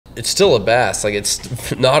it's still a bass. Like,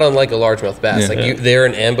 it's not unlike a largemouth bass. They're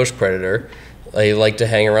an ambush predator. They like to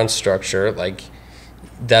hang around structure. Like,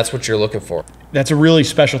 that's what you're looking for. That's a really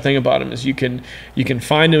special thing about them is you can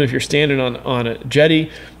find them if you're standing on a jetty.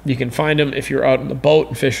 You can find them if you're out in the boat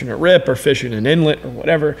and fishing a rip or fishing an inlet or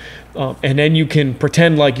whatever. And then you can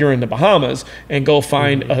pretend like you're in the Bahamas and go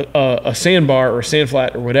find a sandbar or a sand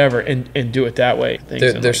flat or whatever and do it that way.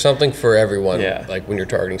 There's something for everyone. Like when you're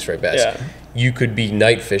targeting striped bass. Yeah. You could be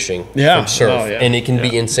night fishing from surf, and it can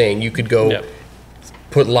be insane. You could go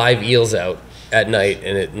put live eels out at night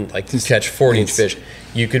and catch 40-inch fish.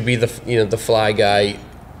 You could be the fly guy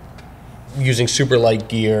using super light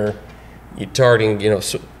gear, you targeting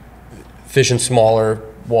fish in smaller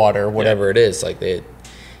water, whatever it is. Like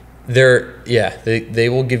they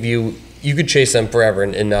will give you. You could chase them forever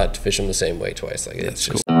and not fish them the same way twice. Like it's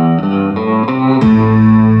just. Cool.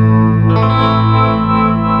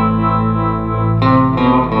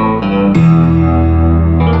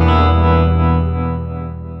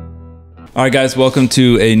 All right, guys, welcome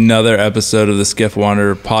to another episode of the Skiff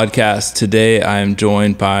Wanderer Podcast. Today, I am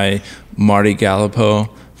joined by Marty Gallipeau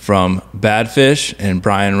from Badfish and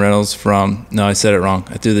Brian Runnals from... No, I said it wrong.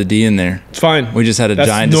 I threw the D in there. It's fine. We just had a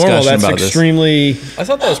giant discussion about this. That's extremely... I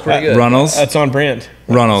thought that was pretty good. Runnals. That's on brand.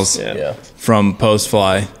 Runnals. Yeah. From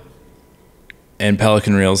Postfly and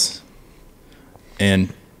Pelican Reels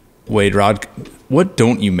and Wade Rod. What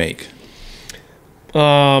don't you make?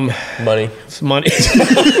 Money. It's money.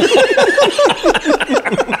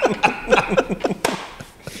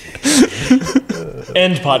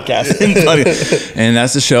 End podcast. And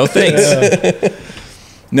that's the show. Thanks.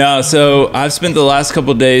 No, so I've spent the last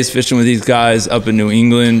couple of days fishing with these guys up in New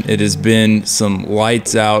England. It has been some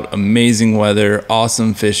lights out, amazing weather,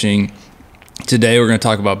 awesome fishing. Today we're going to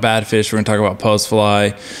talk about Badfish. We're going to talk about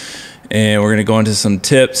Postfly. And we're going to go into some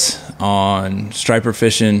tips on striper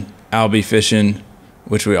fishing, albie fishing,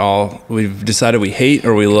 which we've decided we hate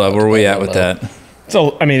or we love. Where are we at with that?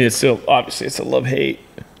 So, I mean, it's still, obviously, it's a love-hate.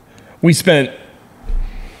 We spent,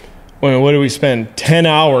 what did we spend? 10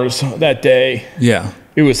 hours that day. Yeah.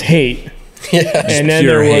 It was hate. Yeah. And then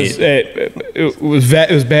there was, it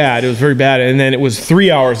was bad. It was very bad. And then it was 3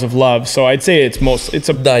 hours of love. So I'd say it's a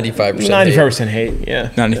 95% hate. Yeah.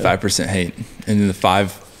 95% hate. And then the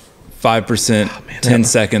 5%, 10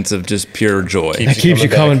 seconds of just pure joy. It keeps you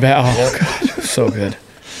coming back. Oh, God. So good.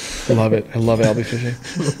 I love it. I love albie fishing.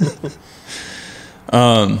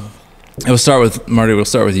 We'll start with Marty. We'll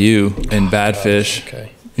start with you and Badfish.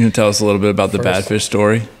 Okay. You can tell us a little bit about the Badfish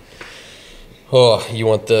story. Oh, you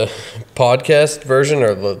want the podcast version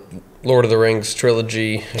or the Lord of the Rings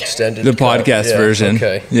trilogy extended? The podcast version.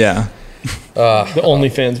 Okay. Yeah. The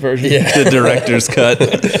OnlyFans version. Yeah. The director's cut.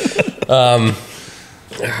 I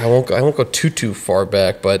won't go too far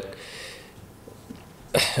back, but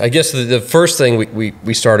I guess the first thing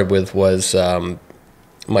we started with was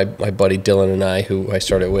my buddy Dylan and I, who I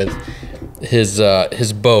started with. His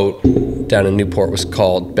boat down in Newport was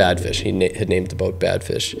called Badfish. He had named the boat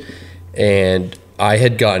Badfish, and I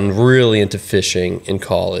had gotten really into fishing in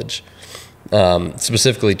college.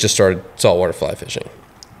 Specifically, just started saltwater fly fishing.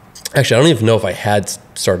 Actually, I don't even know if I had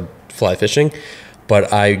started fly fishing,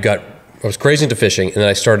 but I was crazy into fishing, and then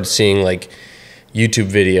I started seeing like YouTube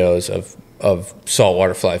videos of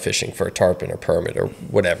saltwater fly fishing for a tarpon or permit or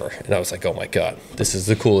whatever, and I was like, oh my God, this is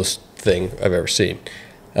the coolest thing I've ever seen.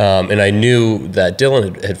 And I knew that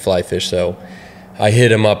Dylan had fly fished, so I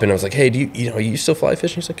hit him up and I was like, hey, are you still fly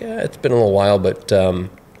fishing? He's like, yeah, it's been a little while, but I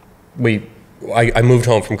moved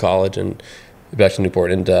home from college and back to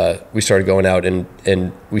Newport, and we started going out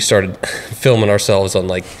and we started filming ourselves on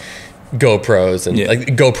like GoPros and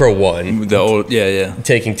like GoPro One, the old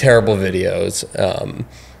taking terrible videos,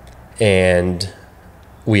 and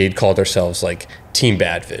we had called ourselves like Team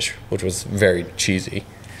Badfish, which was very cheesy,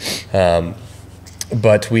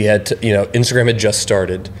 but we had Instagram had just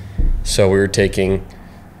started, so we were taking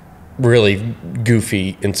really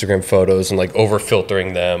goofy Instagram photos and like over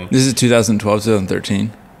filtering them. This is 2012,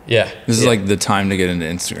 2013. Yeah, this is like the time to get into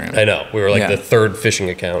Instagram. I know, we were like the third fishing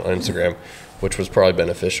account on Instagram, which was probably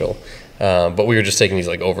beneficial. But we were just taking these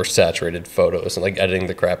like oversaturated photos and like editing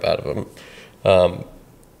the crap out of them.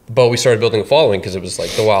 But we started building a following because it was like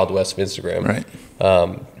the Wild West of Instagram. Right.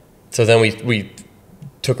 So then we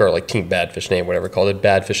took our like Team Badfish name, whatever, called it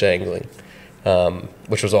Badfish Angling,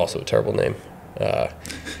 which was also a terrible name.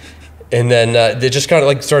 And then they just kind of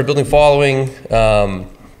like started building following,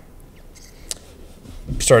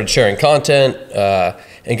 started sharing content,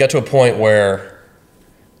 and got to a point where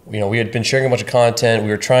we had been sharing a bunch of content. We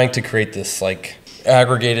were trying to create this like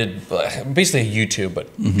aggregated, basically a YouTube, but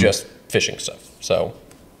just fishing stuff. So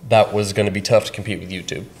that was going to be tough to compete with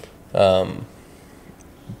YouTube.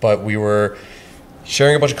 But we were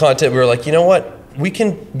sharing a bunch of content. We were like, you know what? We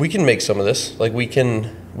can make some of this. Like we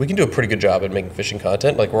can do a pretty good job at making fishing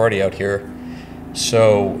content. Like we're already out here.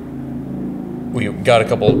 So we got a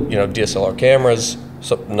couple, DSLR cameras,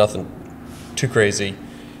 nothing too crazy,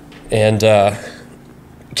 and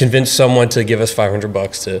convinced someone to give us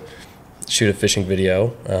 $500 to shoot a fishing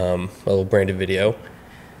video, a little branded video.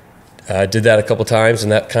 Did that a couple times,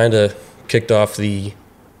 and that kind of kicked off the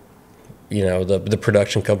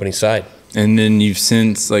production company side. And then you've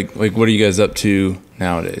since like what are you guys up to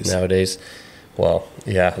nowadays? Well,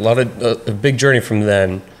 yeah, a big journey from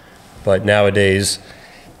then, but nowadays,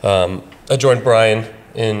 I joined Brian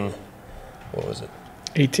in, what was it?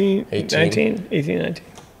 18, 19.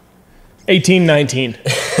 1819.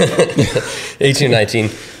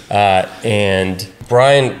 And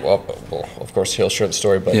Brian, well, of course he'll share the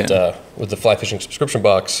story, but with the fly fishing subscription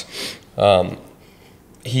box,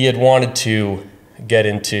 he had wanted to get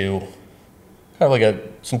into kind of like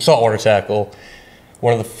some saltwater tackle.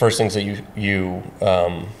 One of the first things that you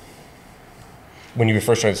when you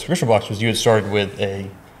first started the subscription box was you had started with a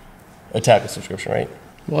tackle subscription, right?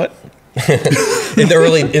 What? in the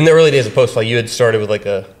early days of Postfly, you had started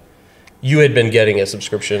with you had been getting a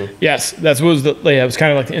subscription. Yes, it was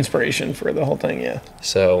kind of like the inspiration for the whole thing. Yeah.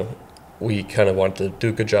 So we kind of wanted to do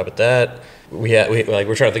a good job at that.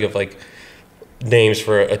 We're trying to think of names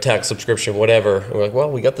for a tackle subscription, whatever. And we're like,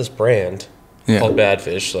 well, we got this brand called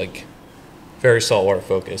Badfish, very saltwater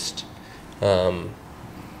focused. Why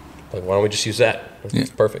don't we just use that?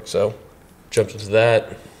 It's perfect. So jumped into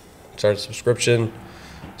that, started a subscription,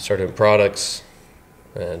 started doing products,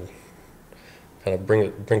 and kind of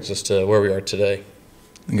brings us to where we are today.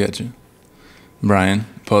 I got you. Brian,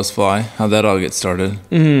 Postfly, how'd that all get started?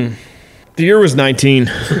 The year was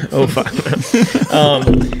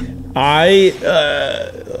 1905. I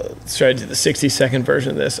tried to do the 60-second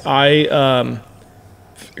version of this. I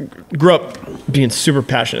grew up being super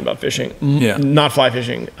passionate about fishing, not fly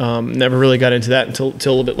fishing. Never really got into that until a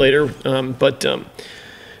little bit later. But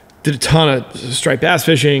did a ton of striped bass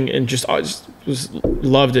fishing and just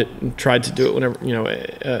loved it and tried to do it whenever,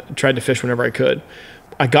 tried to fish whenever I could.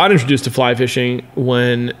 I got introduced to fly fishing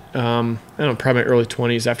when, probably my early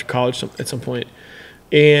 20s after college at some point.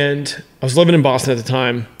 And I was living in Boston at the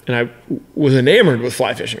time, and I was enamored with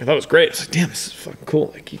fly fishing. I thought it was great. I was like, damn, this is fucking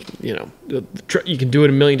cool. You can, you can do it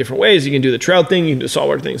a million different ways. You can do the trout thing. You can do the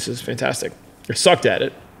saltwater thing. This is fantastic. I sucked at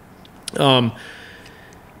it.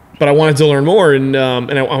 But I wanted to learn more, and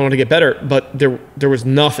I wanted to get better. But there was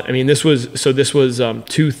nothing. I mean, this was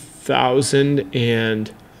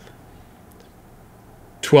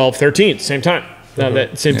 2012, 13, same time.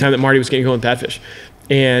 That same time that Marty was getting going with Badfish.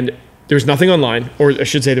 And there was nothing online, or I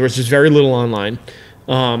should say there was just very little online,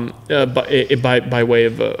 by way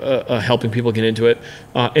of helping people get into it.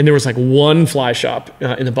 And there was one fly shop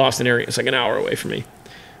in the Boston area. It's an hour away from me,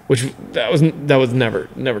 which that was never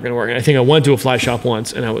going to work. And I think I went to a fly shop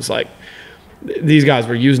once, and I was like, these guys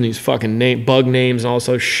were using these fucking bug names and all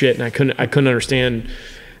this shit, and I couldn't understand.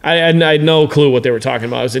 I had no clue what they were talking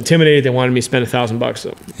about. I was intimidated. They wanted me to spend $1,000, so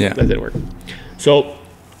that didn't work. So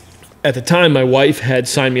at the time, my wife had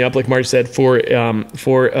signed me up, like Marty said, for and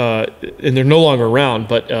they're no longer around,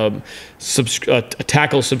 but a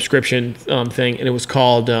tackle subscription thing, and it was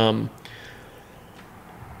called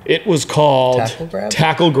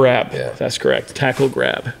Tackle Grab. Yeah. That's correct, Tackle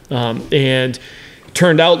Grab. And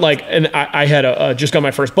turned out and I had just got my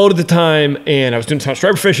first boat at the time, and I was doing a ton of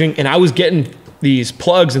striper fishing, and I was getting these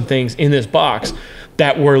plugs and things in this box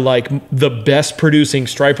that were the best producing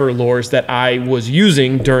striper lures that I was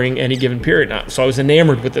using during any given period. Now, so I was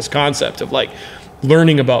enamored with this concept of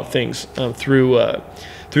learning about things through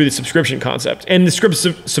the subscription concept. And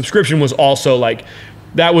the subscription was also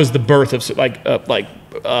that was the birth of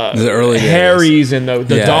the early Harry's days. And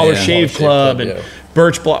the Dollar Shave Club and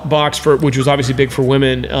Birch Box which was obviously big for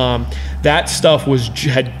women. That stuff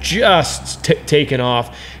had just taken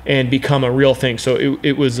off and become a real thing. So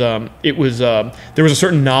there was a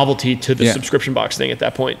certain novelty to the subscription box thing at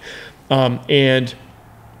that point. And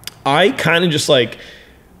I kind of just I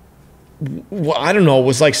don't know,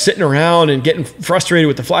 was sitting around and getting frustrated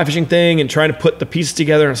with the fly fishing thing and trying to put the pieces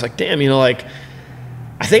together. And it's damn,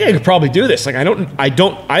 I think I could probably do this. I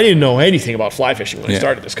didn't know anything about fly fishing when I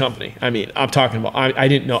started this company. I mean, I'm talking about, I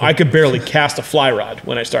didn't know. I could barely cast a fly rod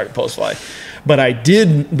when I started Postfly. But I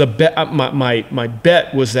did, my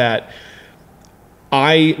bet was that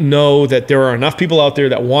I know that there are enough people out there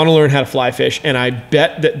that want to learn how to fly fish, and I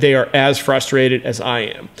bet that they are as frustrated as I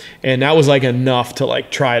am. And that was enough to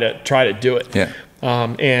try to do it. Yeah.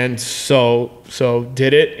 And so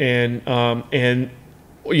did it. And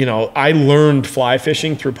you know, I learned fly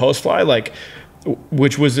fishing through Postfly, like,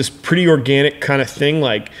 which was this pretty organic kind of thing.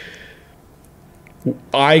 Like,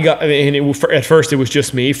 at first it was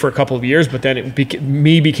just me for a couple of years, but then it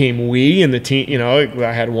became we, and the team, you know,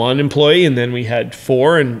 I had one employee and then we had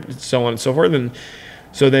 4 and so on and so forth. And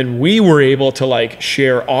so then we were able to like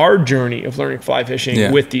share our journey of learning fly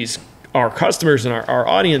fishing with our customers and our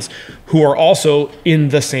audience who are also in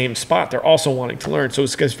the same spot. They're also wanting to learn. So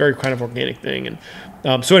it's very kind of organic thing.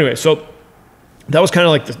 And so anyway, so that was kind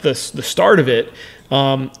of like the start of it.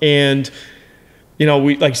 And you know,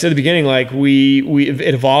 we, like you said at the beginning, like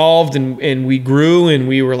it evolved and we grew, and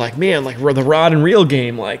we were like, man, like we're the rod and reel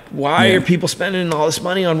game. Like, why are people spending all this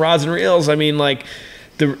money on rods and reels? I mean, like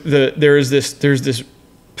there's this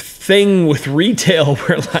thing with retail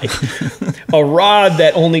where like a rod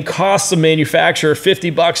that only costs a manufacturer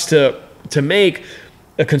 $50 to make,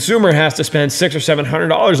 a consumer has to spend $600 or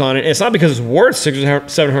 $700 on it. And it's not because it's worth $600 or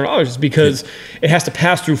 $700. It's because it has to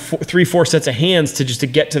pass through 3-4 sets of hands to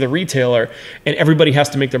get to the retailer, and everybody has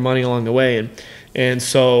to make their money along the way. And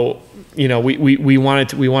so, you know, we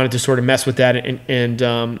wanted to sort of mess with that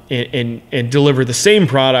and deliver the same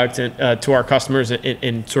product to our customers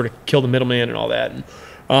and sort of kill the middleman and all that.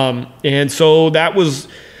 And so that was,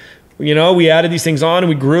 you know, we added these things on and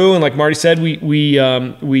we grew, and like Marty said, we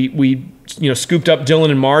you know, scooped up Dylan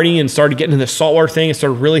and Marty and started getting into the saltwater thing and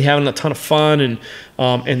started really having a ton of fun. And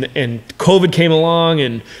COVID came along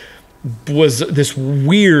and was this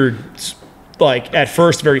weird, like at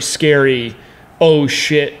first very scary, oh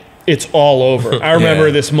shit, it's all over. I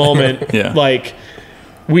remember this moment, like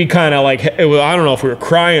we kind of like, I don't know if we were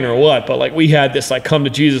crying or what, but like we had this like come to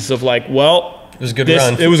Jesus of like, well, it was a good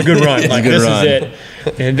run. It was a good run. Like, this is it.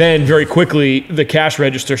 And then very quickly the cash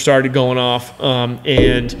register started going off,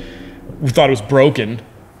 and we thought it was broken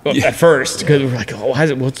at first, because we were like, oh, why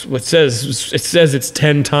is it? What says? It says it's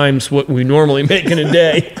 10 times what we normally make in a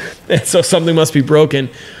day, and so something must be broken.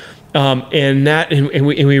 And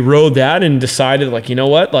we rode that and decided, like, you know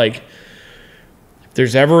what, like, if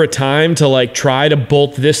there's ever a time to like try to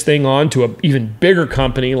bolt this thing on to an even bigger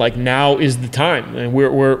company, like now is the time. And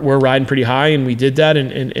we're riding pretty high, and we did that,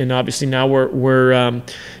 and obviously now we're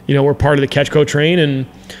you know, we're part of the Catchco train and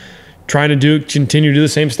trying to continue to do the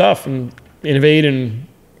same stuff and innovate and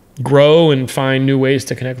grow and find new ways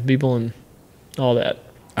to connect with people and all that.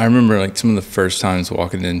 I remember like some of the first times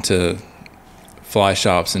walking into fly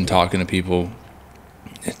shops and talking to people.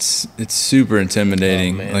 It's super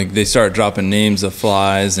intimidating. Like they start dropping names of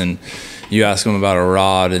flies, and you ask them about a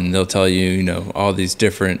rod, and they'll tell you, you know, all these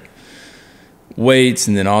different weights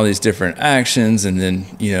and then all these different actions, and then,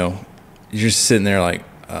 you know, you're just sitting there like,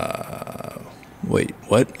 wait,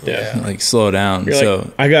 what? Yeah. Like, slow down. You're so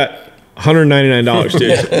like, I got $199,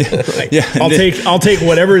 dude. Like, I'll take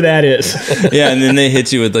whatever that is. Yeah, and then they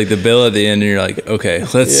hit you with like the bill at the end, and you're like, okay,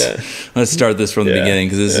 let's start this from the beginning,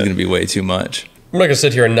 because this is going to be way too much. I'm not gonna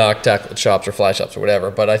sit here and knock tackle shops or fly shops or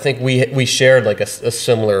whatever, but I think we shared like a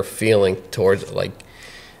similar feeling towards, like,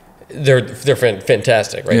 they're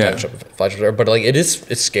fantastic, right? Yeah. Tackle shop, fly shop, but like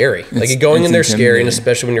it's scary. Like, going it's in there scary, and intimidating.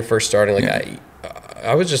 especially when you're first starting. Like,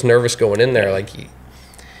 I was just nervous going in there. Like,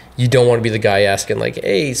 you don't want to be the guy asking like,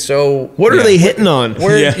 hey, so what are they hitting on?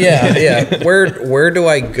 Where, where do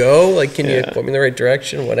I go? Like, can you put me in the right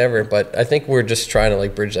direction? Whatever. But I think we're just trying to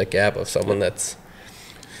like bridge that gap of someone that's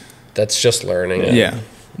just learning. Yeah.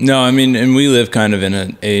 No, I mean, and we live kind of in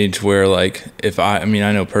an age where, like, I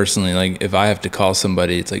know personally, like, if I have to call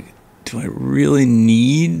somebody, it's like, do I really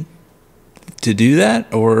need to do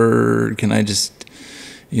that? Or can I just,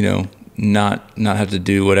 you know, not have to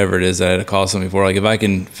do whatever it is that I had to call somebody for? Like, if I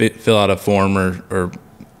can fill out a form or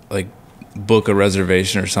like book a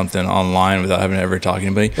reservation or something online without having to ever talk to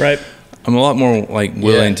anybody. Right. I'm a lot more like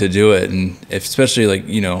willing to do it, and especially like,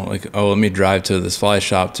 you know, like, oh, let me drive to this fly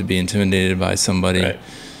shop to be intimidated by somebody. Right.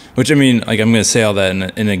 Which, I mean, like, I'm going to say all that,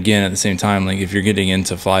 and again, at the same time, like, if you're getting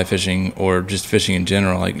into fly fishing or just fishing in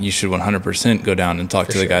general, like, you should 100% go down and talk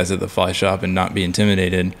to the guys at the fly shop and not be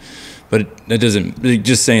intimidated. But that doesn't,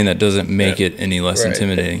 just saying that doesn't make it any less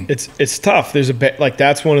intimidating. It's tough. There's like,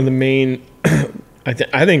 that's one of the main, I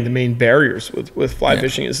think the main barriers with fly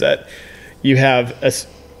fishing is that you have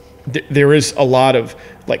there is a lot of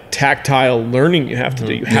like tactile learning you have to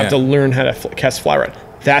do. You have to learn how to cast fly rod.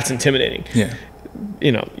 That's intimidating. Yeah.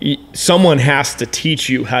 You know, someone has to teach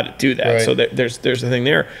you how to do that. Right. So there's a thing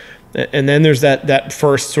there. And then there's that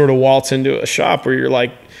first sort of waltz into a shop where you're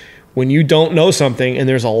like, when you don't know something and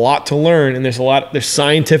there's a lot to learn, and there's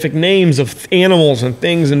scientific names of animals and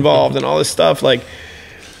things involved and all this stuff, like,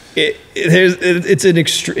 there's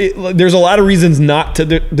a lot of reasons not to.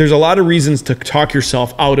 There's a lot of reasons to talk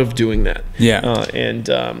yourself out of doing that. Yeah.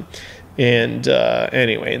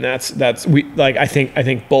 Anyway, and that's we like. I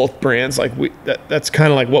think both brands like that's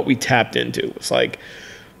kind of like what we tapped into. It's like,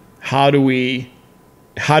 how do we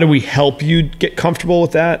help you get comfortable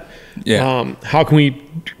with that? Yeah. How can we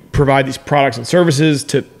provide these products and services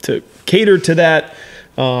to cater to that?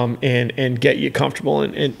 And get you comfortable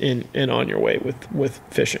and on your way with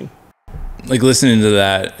fishing. Like listening to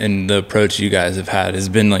that and the approach you guys have had has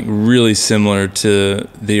been like really similar to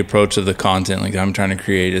the approach of the content like I'm trying to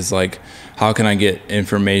create is like, how can I get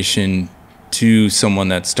information to someone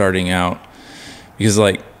that's starting out? Because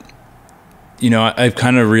like, you know, I've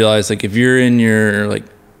kind of realized like if you're in your like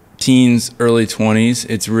teens, early 20s,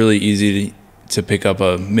 it's really easy to pick up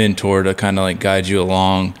a mentor to kind of like guide you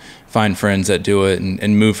along, find friends that do it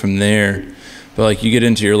and move from there. But like you get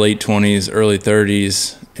into your late 20s, early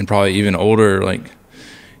 30s, and probably even older, like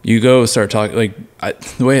you go start talking, like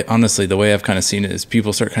the way I've kind of seen it is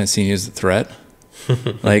people start kind of seeing you as a threat.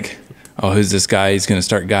 Like, oh, who's this guy? He's going to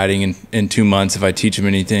start guiding in 2 months if I teach him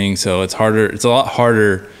anything. So it's a lot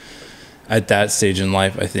harder at that stage in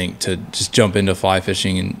life, I think, to just jump into fly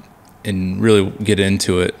fishing and really get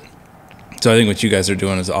into it. So I think what you guys are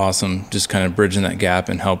doing is awesome, just kind of bridging that gap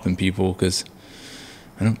and helping people because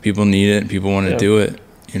I know people need it and people want to do it,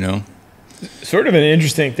 you know. Sort of an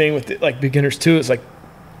interesting thing with like beginners too is like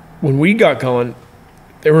when we got going,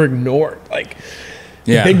 they were ignored. Like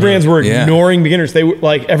the big brands were ignoring beginners. They were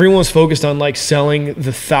like everyone was focused on like selling the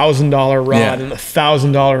 $1,000 rod and the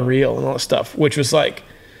 $1,000 reel and all that stuff, which was like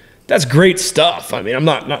that's great stuff. I mean, I'm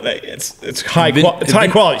not it's high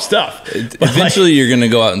quality stuff. Eventually, you're going to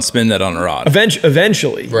go out and spend that on a rod.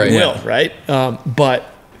 Eventually, you will, right? But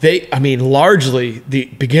largely the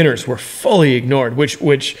beginners were fully ignored,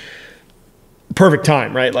 which perfect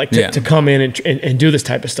time, right? Like to come in and do this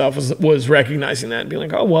type of stuff was recognizing that and being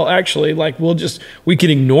like, oh, well, actually, like we can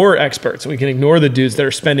ignore experts. We can ignore the dudes that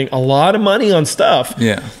are spending a lot of money on stuff.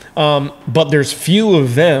 Yeah. But there's few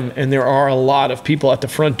of them, and there are a lot of people at the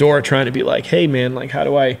front door trying to be like, hey, man, like how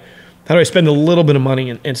do I spend a little bit of money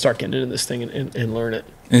and start getting into this thing and learn it?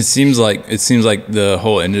 It seems like the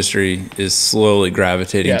whole industry is slowly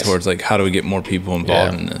gravitating towards like how do we get more people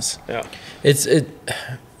involved in this? Yeah.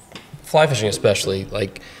 Fly fishing especially,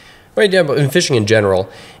 like right now, but in fishing in general,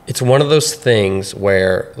 it's one of those things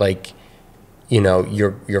where like, you know,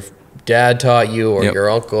 your dad taught you or your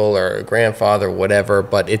uncle or grandfather, whatever,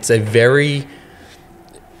 but it's a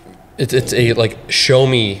like show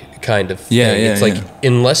me kind of thing. It's like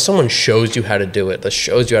unless someone shows you how to do it, that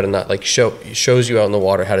shows you how to not like shows you out in the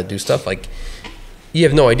water how to do stuff, like you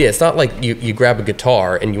have no idea. It's not like you grab a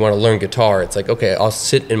guitar and you want to learn guitar. It's like, okay, I'll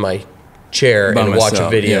sit in my chair and watch a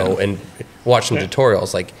video and watch some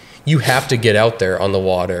tutorials. Like you have to get out there on the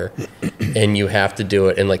water and you have to do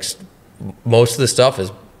it. And like most of the stuff is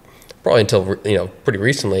probably until, you know, pretty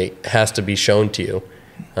recently has to be shown to you.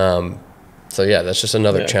 So yeah, that's just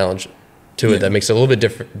another challenge to it that makes it a little bit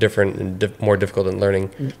different and more difficult than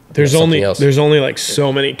learning. There's only like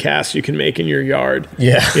so many casts you can make in your yard.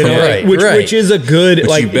 Yeah, you know, which is a good which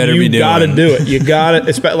like you gotta do it. You gotta,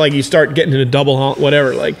 it's like you start getting into double hunt,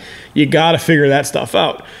 whatever. Like you gotta figure that stuff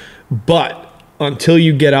out. But until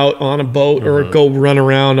you get out on a boat or go run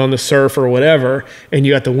around on the surf or whatever, and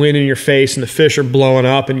you got the wind in your face and the fish are blowing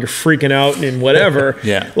up and you're freaking out and whatever,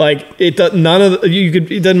 like it doesn't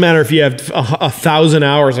matter if you have 1,000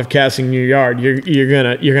 hours of casting in your yard,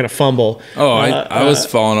 you're gonna fumble. Oh, I was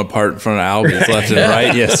falling apart in front of Albies left and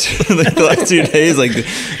right yesterday. Like the last 2 days, like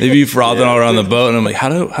they'd be frothing all around the boat, and I'm like, how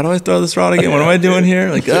do I throw this rod again? What am I doing here?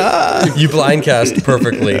 Like you blind cast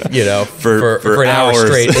perfectly, you know, for an hour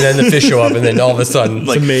straight, and then the fish show up, and then all of a sudden,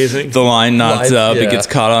 like, it's amazing. The line knots up, it gets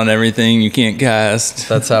caught on everything, you can't cast.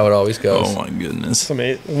 That's how it always goes. Oh my goodness. It's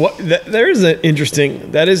amazing.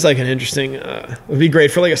 That is like an interesting, it would be great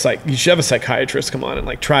for like you should have a psychiatrist come on and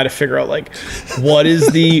like try to figure out like what is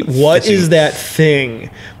that thing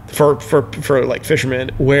for like fishermen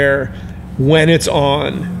where when it's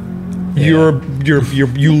on, you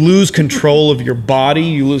lose control of your body,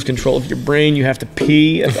 you lose control of your brain, you have to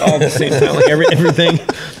pee at all the same time. Like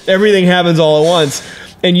everything happens all at once.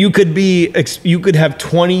 And you could have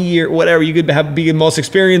 20 year whatever, you could be the most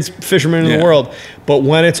experienced fisherman in the world, but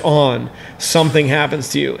when it's on, something happens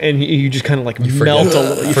to you and you just kind of like melt a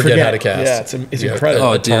little. You forget how to cast. Yeah, it's incredible.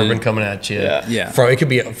 Oh, tarpon coming at you. Yeah. It could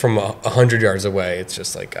be from 100 yards away. It's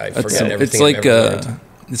just like I forget everything. It's like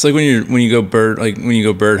it's like when you go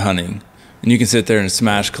bird hunting, and you can sit there and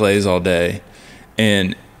smash clays all day,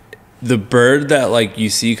 and the bird that like you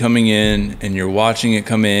see coming in and you're watching it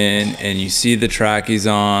come in and you see the track he's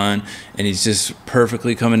on and he's just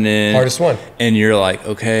perfectly coming in. Hardest one. And you're like,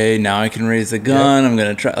 okay, now I can raise the gun. I'm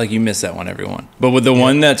going to try. Like you miss that one, everyone. But with the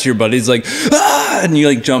one that's your buddy's like, ah, and you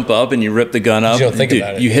like jump up and you rip the gun up. You don't think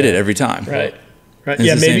about it. You hit it every time. Right. It's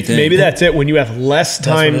Yeah, the same thing. maybe that's it when you have less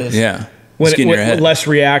time. Yeah. When Just get in your head. less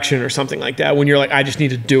reaction or something like that, when you're like, I just need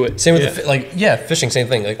to do it. Same with fishing, same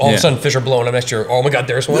thing. Like all of a sudden fish are blowing up next year. Oh my God,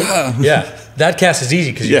 there's one. Yeah, that cast is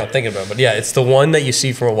easy because you're not thinking about it. But yeah, it's the one that you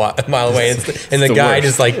see from a mile away, and the guide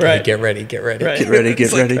is like, hey, get ready, get ready, Right. Get ready,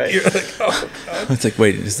 get ready. You're like, oh God. It's like,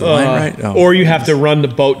 wait, is the line right? Oh. Or you have to run the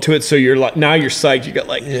boat to it, so you're like, now you're psyched. You got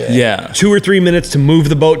like 2 or 3 minutes to move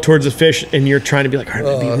the boat towards the fish, and you're trying to be like, all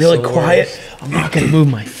right, I'm gonna be really quiet. I'm not gonna move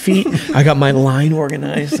my feet. I got my line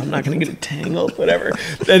organized. I'm not gonna get it tangled, whatever.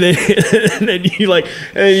 And then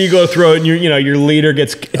you go throw it, and your leader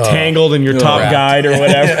gets tangled in your top guide or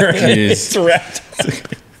whatever. It's wrapped.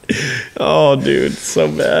 Oh, dude,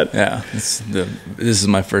 so bad. Yeah, this is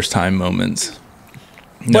my first time moments.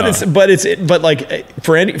 But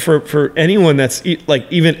for anyone that's like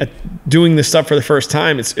even doing this stuff for the first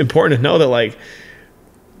time, it's important to know that like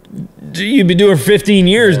you've been doing it for 15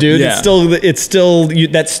 years, dude. Yeah. It's still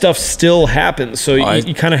that stuff still happens. So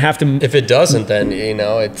you kind of have to. If it doesn't, then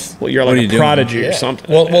it's you're like a prodigy or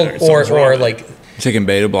something. Or like taking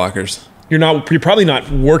beta blockers. You're probably not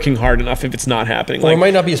working hard enough if it's not happening. Or it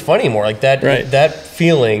might not be as funny anymore. Like that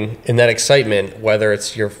feeling and that excitement, whether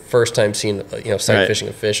it's your first time seeing sight fishing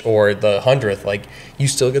a fish or the 100th, like you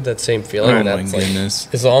still get that same feeling. Oh my goodness!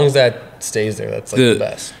 As long as that stays there, that's like the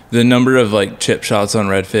best. The number of like chip shots on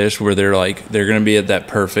redfish where they're going to be at that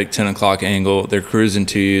perfect 10 o'clock angle. They're cruising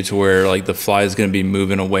to you to where like the fly is going to be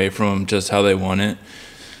moving away from them just how they want it.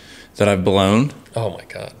 That I've blown. Oh my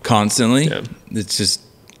God! Constantly. Yeah. It's just.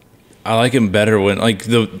 I like them better when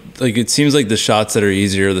it seems like the shots that are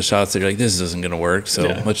easier, the shots that you're like, this isn't gonna work, so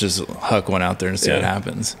let's just huck one out there and see what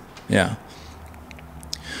happens. Yeah.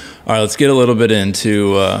 All right, let's get a little bit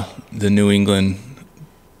into the New England.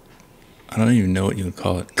 I don't even know what you would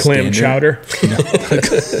call it. Clam chowder. We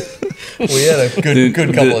had a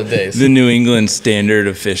good couple of days. The New England standard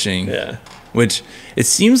of fishing. Yeah. Which it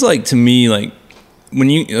seems like to me, like when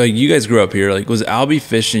you guys grew up here, like was Albie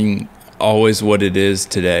fishing always what it is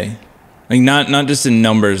today? Like not just in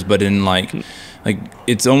numbers, but in like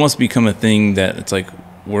it's almost become a thing that it's like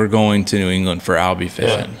we're going to New England for Albie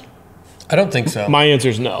fishing. Yeah. I don't think so. My answer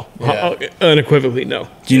is no. Unequivocally no.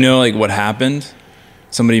 Do you know like what happened?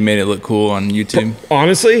 Somebody made it look cool on YouTube.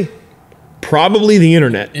 Honestly, probably the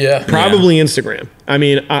internet. Yeah. Probably Instagram. I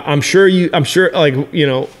mean, I'm sure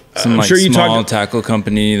Some I'm like sure you small tackle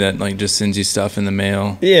company that like just sends you stuff in the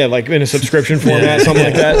mail. Yeah, like in a subscription format, something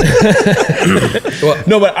like that. Well,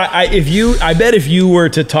 no, but I bet if you were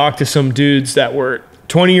to talk to some dudes that were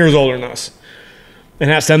 20 years older than us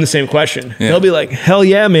and ask them the same question, they'll be like, "Hell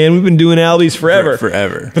yeah, man, we've been doing Albies forever."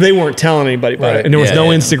 Forever. But they weren't telling anybody about it, and there was no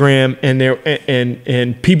Instagram,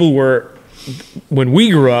 and people were. When we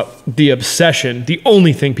grew up, the obsession, the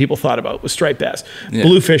only thing people thought about was striped bass. Yeah.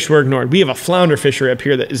 Bluefish were ignored. We have a flounder fishery up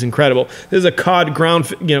here that is incredible. There's a cod and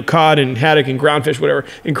haddock and groundfish, whatever,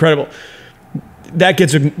 incredible. That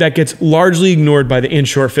gets largely ignored by the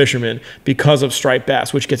inshore fishermen because of striped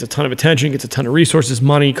bass, which gets a ton of attention, gets a ton of resources,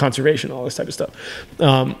 money, conservation, all this type of stuff.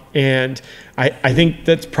 And I think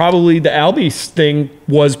that's probably the Albie thing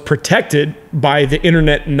was protected by the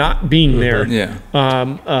internet not being there.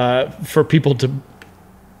 For people to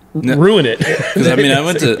ruin it. Because I mean, I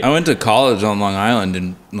went to college on Long Island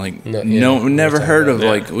and like never heard of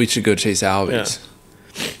like we should go chase Albies.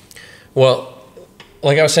 Yeah. Well.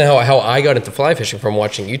 Like I was saying, how I got into fly fishing from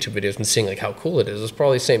watching YouTube videos and seeing like how cool it is. It's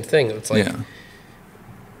probably the same thing. It's like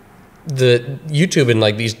the YouTube and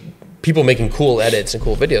like these people making cool edits and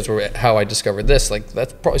cool videos were how I discovered this. Like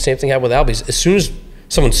that's probably the same thing happened with Albies. As soon as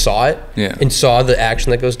someone saw it and saw the action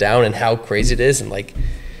that goes down and how crazy it is, and like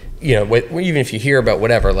even if you hear about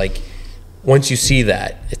whatever, like once you see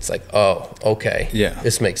that, it's like, oh, okay,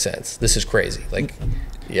 this makes sense. This is crazy. Like,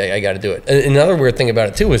 I got to do it. And another weird thing about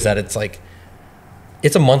it too is that it's like.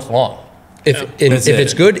 It's a month long. If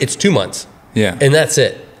it's good, it's 2 months. Yeah. And that's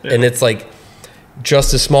it. Yeah. And it's like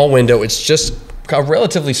just a small window. It's just a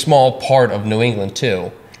relatively small part of New England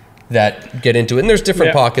too that get into it. And there's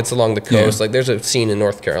different pockets along the coast. Like there's a scene in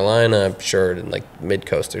North Carolina, I'm sure, and like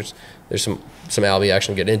mid-coast there's some Albie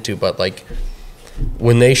action to get into. But like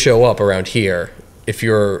when they show up around here, if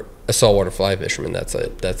you're a saltwater fly fisherman, that's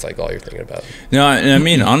like all you're thinking about. No, and I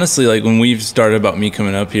mean honestly, like when we've started about me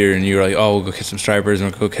coming up here, and you were like, "Oh, we'll go catch some stripers and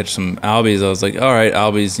we'll go catch some Albies," I was like, "All right,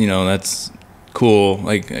 Albies, that's cool.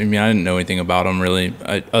 Like, I mean, I didn't know anything about them really,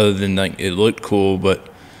 other than like it looked cool. But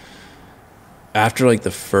after like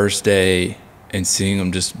the first day and seeing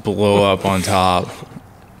them just blow up on top,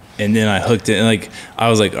 and then I hooked it, and like I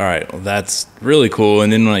was like, all right, well, that's really cool.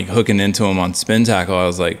 And then like hooking into them on spin tackle, I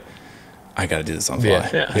was like, I gotta do this on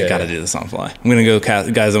fly. I gotta do this on fly. I'm gonna go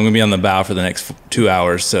cast, guys. I'm gonna be on the bow for the next 2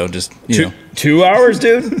 hours. So just you know, 2 hours,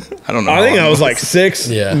 dude. I don't know. I think I was like 6,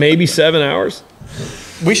 maybe 7 hours.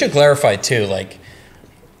 We should clarify too, like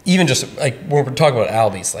even just like when we're talking about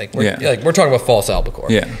albies, like we're talking about false albacore.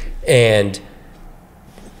 Yeah. And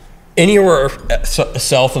anywhere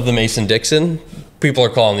south of the Mason-Dixon, people are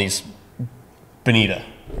calling these bonita,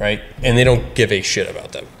 right? And they don't give a shit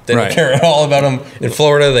about them. They don't care at all about them. In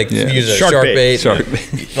Florida, they use it as shark bait.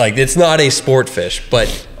 Like, it's not a sport fish.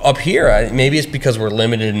 But up here, maybe it's because we're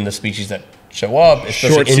limited in the species that show up,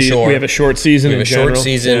 especially inshore. We have a short season.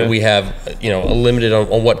 We have, you know, a limited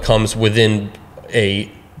on what comes within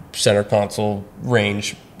a center console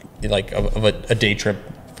range, like of a day trip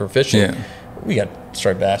for fishing. Yeah. We got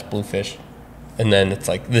striped bass, bluefish, and then it's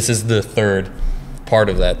like this is the third part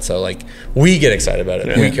of that. So like we get excited about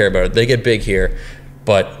it, we care about it. They get big here,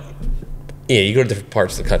 but yeah, you go to different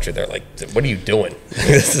parts of the country, they're like, "What are you doing?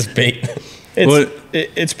 This is bait."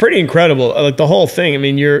 It's pretty incredible. Like the whole thing. I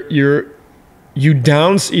mean,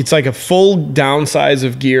 it's like a full downsize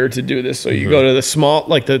of gear to do this. So you go to the small,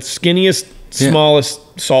 like the skinniest,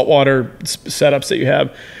 smallest saltwater setups that you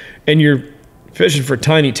have, and you're fishing for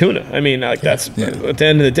tiny tuna. I mean, like that's at the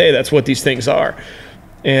end of the day, that's what these things are.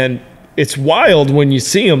 And it's wild when you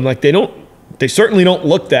see them. Like they certainly don't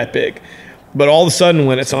look that big, but all of a sudden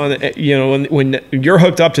when it's on, you know, when you're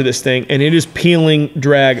hooked up to this thing and it is peeling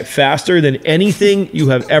drag faster than anything you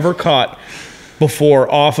have ever caught before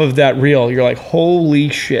off of that reel, you're like, holy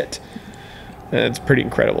shit. And it's a pretty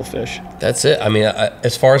incredible fish. That's it. I mean,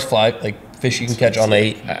 as far as fly, like fish you can catch on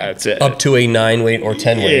that's it. Up to a 9 weight or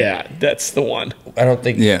 10 weight. Yeah, that's the one. I don't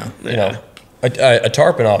think, you know, a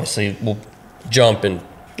tarpon obviously will jump and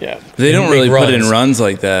they don't really put in runs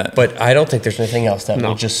like that. But I don't think there's anything else that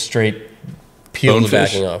will just straight peel the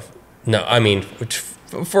backing off. No, I mean,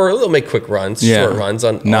 they'll make quick runs, short runs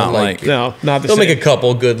on not the they'll make a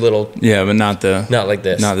couple good little but not like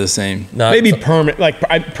this, not the same. Maybe permit, like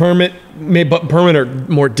permit are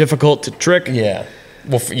more difficult to trick. Yeah,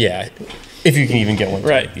 well, if you can even get one.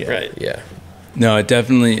 Right. Yeah. No, it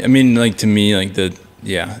definitely. I mean, like to me, like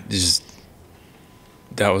just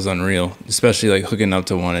that was unreal. Especially like hooking up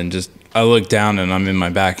to one and just I look down and I'm in my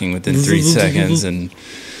backing within 3 seconds and.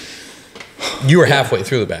 You were halfway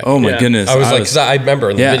through the backing. Oh my goodness! I was like, because I remember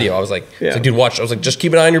in the video, I was like, dude, watch. I was like, just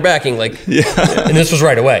keep an eye on your backing, like, and this was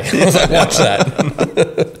right away. I was like, watch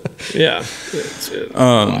that. It's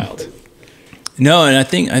wild. No, and I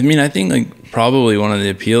think like probably one of the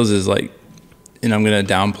appeals is like, and I'm gonna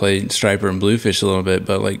downplay striper and bluefish a little bit,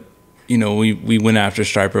 but like, you know, we went after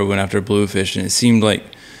striper, went after bluefish, and it seemed like,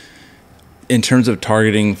 in terms of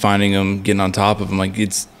targeting, finding them, getting on top of them, like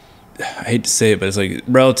it's. I hate to say it, but it's like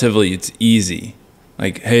relatively it's easy.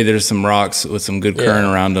 Like, hey, there's some rocks with some good current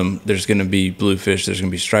around them. There's going to be bluefish. There's going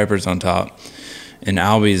to be stripers on top. And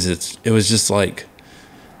albies, it was just like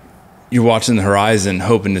you're watching the horizon,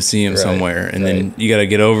 hoping to see them somewhere, and then you got to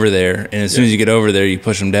get over there. And as soon as you get over there, you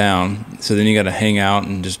push them down. So then you got to hang out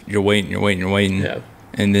and just you're waiting. Yeah.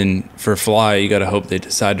 And then for fly, you got to hope they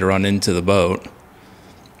decide to run into the boat.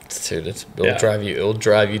 Dude, it'll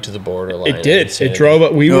drive you to the borderline. It did. It drove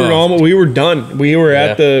it. We were done. We were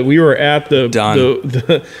at the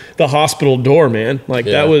hospital door, man. Like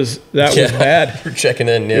that was bad. We're checking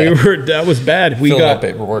in. That was bad. We Filling got out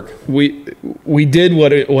paperwork. We did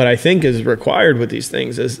what I think is required with these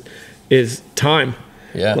things is time.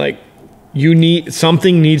 Yeah. Like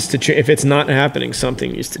something needs to change. If it's not happening,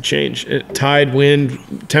 something needs to change. Tide,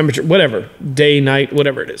 wind, temperature, whatever, day, night,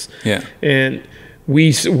 whatever it is. Yeah. And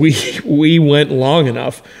we went long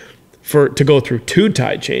enough to go through 2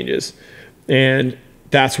 tide changes, and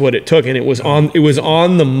that's what it took. And it was on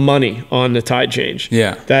the money on the tide change.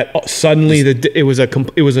 Yeah. That suddenly it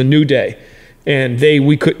was a new day, and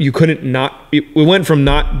we went from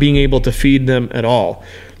not being able to feed them at all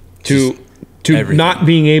to everything. Not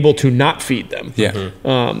being able to not feed them.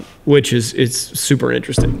 Yeah. Which is super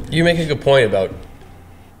interesting. You make a good point about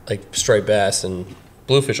like striped bass and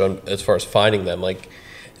bluefish as far as finding them. Like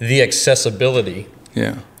the accessibility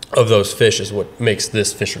of those fish is what makes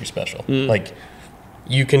this fishery special. Like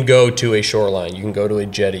you can go to a shoreline, you can go to a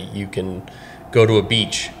jetty, you can go to a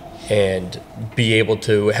beach and be able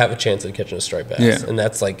to have a chance at catching a striped bass. And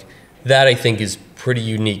that's like that I think is pretty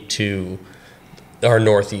unique to our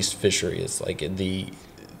Northeast fishery. Is like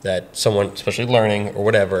that someone, especially learning or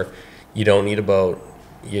whatever, You don't need a boat.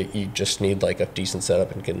 You just need like a decent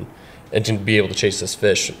setup and can be able to chase this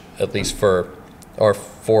fish at least for our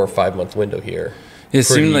 4 or 5 month window here. It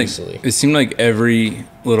seemed like every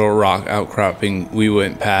little rock outcropping we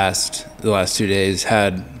went past the last 2 days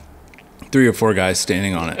had 3 or 4 guys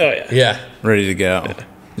standing on it. Oh yeah. Yeah. Ready to go. Yeah.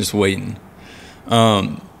 Just waiting.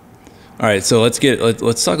 All right, so let's talk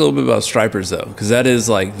a little bit about stripers though, because that is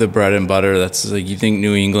like the bread and butter. That's like, you think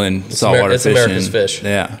New England saltwater fishing. It's America's fish.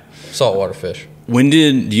 Yeah. Saltwater fish. Do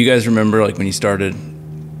you guys remember like when you started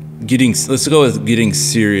let's go with getting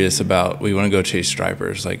serious about, we want to go chase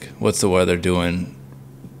stripers. Like, what's the weather doing?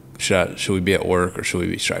 Should we be at work or should we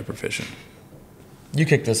be striper fishing? You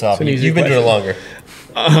kick this off. You've been doing it longer.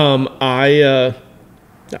 I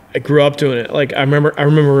grew up doing it. Like I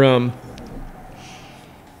remember.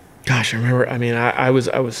 Gosh, I remember. I mean, I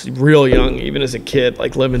was real young, even as a kid,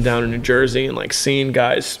 like living down in New Jersey and like seeing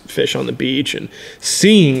guys fish on the beach and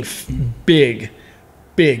seeing big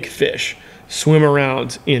fish swim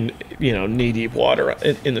around in knee deep water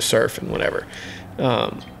in the surf and whatever.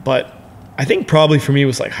 But I think probably for me it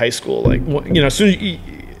was like high school. Like as soon as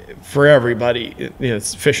for everybody,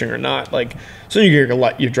 it's fishing or not. Like as soon as you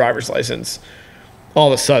get your driver's license, all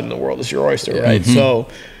of a sudden the world is your oyster, right? Mm-hmm. So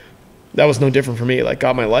that was no different for me. Like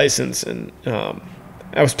got my license and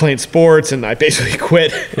I was playing sports and I basically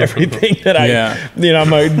quit everything that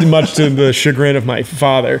much to the chagrin of my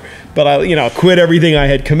father, but I quit everything I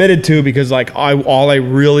had committed to because like all I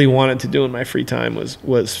really wanted to do in my free time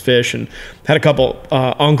was fish, and had a couple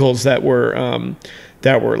uncles that were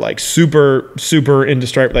like super into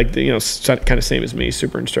stripe, like kind of same as me,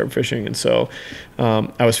 super into stripe fishing, and so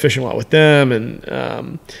I was fishing a lot with them,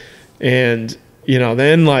 and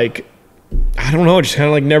then like I don't know, just kind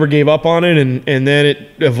of like never gave up on it, and then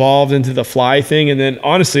it evolved into the fly thing, and then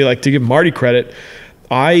honestly, like to give Marty credit,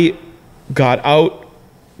 I got out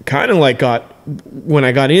when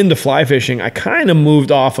I got into fly fishing, I kind of moved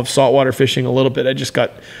off of saltwater fishing a little bit. I just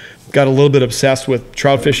got a little bit obsessed with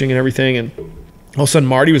trout fishing and everything, and all of a sudden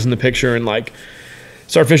Marty was in the picture and like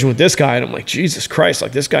started fishing with this guy, and I'm like, Jesus Christ,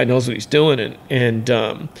 like this guy knows what he's doing,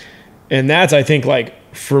 and that's, I think, like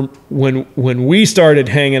for when we started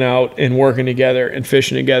hanging out and working together and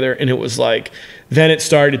fishing together, and it was like, then it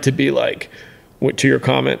started to be like, to your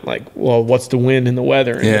comment, like, well, what's the wind and the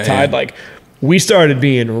weather and the tide? Like we started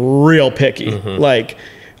being real picky. Mm-hmm. Like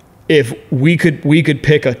if we could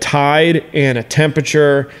pick a tide and a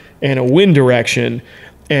temperature and a wind direction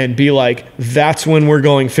and be like, that's when we're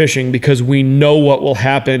going fishing because we know what will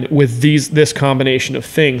happen with this combination of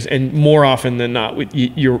things. And more often than not,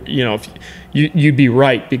 you'd be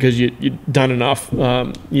right because you'd done enough.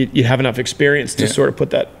 You have enough experience to sort of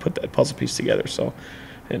put that puzzle piece together. So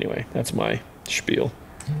anyway, that's my spiel.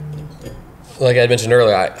 Like I mentioned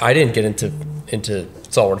earlier, I didn't get into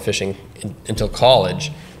saltwater fishing until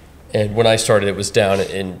college, and when I started, it was down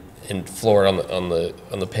in Florida on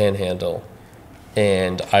the Panhandle.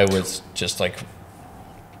 And I was just like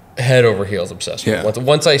head over heels obsessed with it.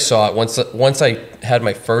 Once I saw it, once I had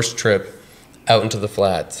my first trip out into the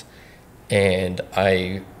flats, and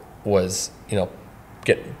I was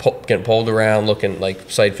getting pulled around looking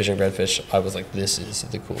like sight fishing redfish, I was like, this is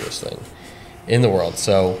the coolest thing in the world.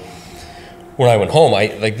 So when I went home,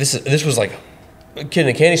 this was like a kid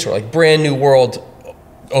in a candy store, like brand new world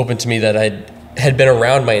open to me that I had been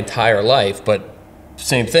around my entire life, but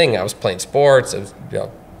same thing. I was playing sports. I was,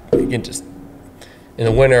 in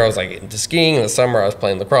the winter, I was like into skiing. In the summer, I was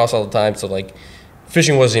playing lacrosse all the time. So like,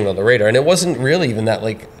 fishing wasn't even on the radar, and it wasn't really even that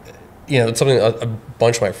like, it's something a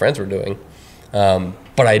bunch of my friends were doing.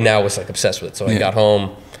 But I now was like obsessed with it. So I got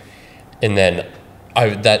home, and then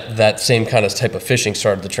that same kind of type of fishing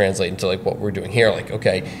started to translate into like what we're doing here. Like,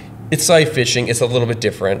 okay, it's sight fishing. It's a little bit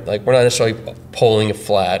different. Like we're not necessarily poling a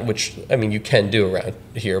flat, which I mean you can do around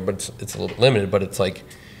here, but it's a little bit limited. But it's like,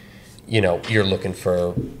 you're looking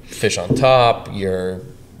for fish on top. You're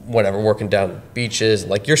working down beaches.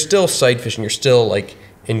 Like you're still sight fishing. You're still like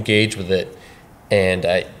engaged with it, and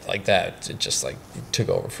I like that. It just like took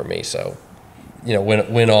over for me. So,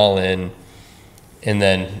 went all in, and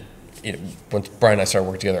then once Brian and I started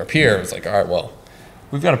working together up here, it was like, all right, well,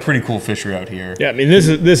 we've got a pretty cool fishery out here. Yeah, I mean, this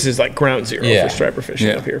is like ground zero for striper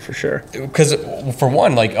fishing up here for sure. Because for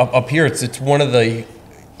one, like up here, it's one of the,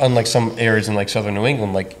 unlike some areas in like southern New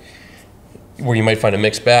England, like where you might find a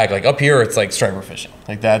mixed bag. Like up here, it's like striper fishing.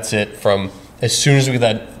 Like that's it from as soon as we get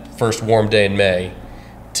that first warm day in May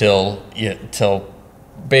till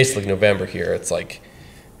basically November here. It's like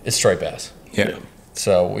it's striped bass. Yeah.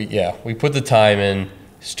 So we put the time in.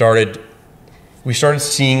 We started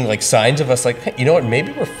seeing like signs of us like, hey, you know what,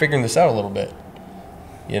 maybe we're figuring this out a little bit.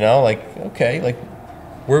 Like, okay, like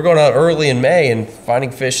we're going out early in May and finding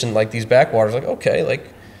fish in like these backwaters. Like, okay, like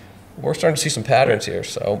we're starting to see some patterns here.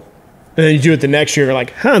 So, and then you do it the next year, you're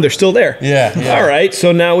like, they're still there. Yeah. All right,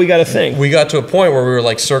 so now we got a thing. We got to a point where we were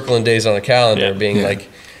like circling days on a calendar, being like,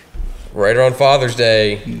 right around Father's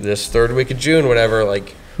Day, this third week of June, whatever.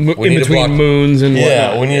 Like, in between moons and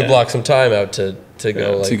whatnot. We need to block some time out to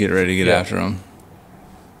go like to get ready to get after them.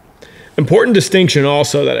 Important distinction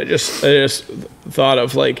also that I just thought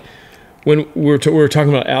of, like when we were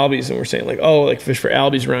talking about albies and we're saying like, oh, like fish for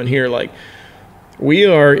albies around here, like we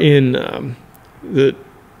are in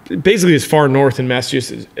basically as far north in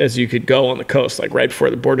Massachusetts as you could go on the coast, like right before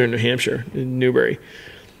the border of New Hampshire in Newbury.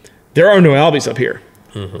 There are no albies up here.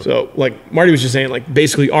 So like Marty was just saying, like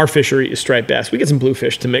basically our fishery is striped bass. We get some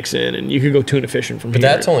bluefish to mix in, and you could go tuna fishing from here. But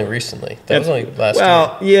that's only recently. That was only last year.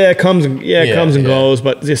 Well, yeah, it comes and goes,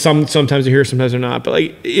 but sometimes they're here, sometimes they're not. But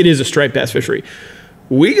like it is a striped bass fishery.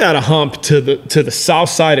 We got a hump to the south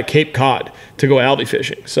side of Cape Cod to go albie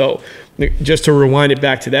fishing. So just to rewind it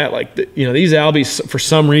back to that, like these albies for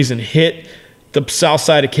some reason hit the south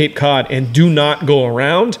side of Cape Cod and do not go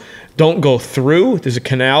around. Don't go through. There's a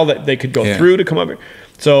canal that they could go through to come up here.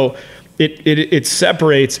 So it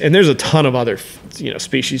separates, and there's a ton of other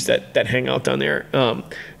species that hang out down there.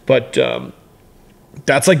 But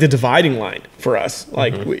that's like the dividing line for us.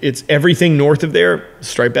 Like it's everything north of there,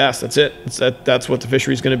 striped bass. That's it. That's what the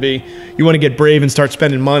fishery is going to be. You want to get brave and start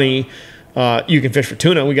spending money. You can fish for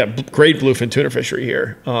tuna. We got great bluefin tuna fishery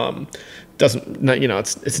here.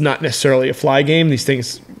 It's not necessarily a fly game. These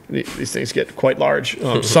things get quite large.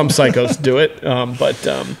 Some psychos do it,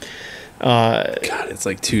 God, it's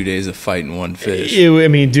like 2 days of fighting one fish. I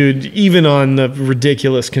mean, dude, even on the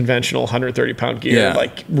ridiculous conventional 130-pound gear,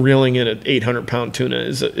 like reeling in an 800-pound tuna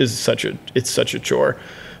is such a chore.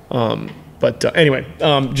 Anyway,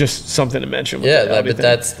 just something to mention. But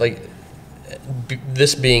that's like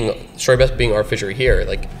this being striped bass being our fishery here,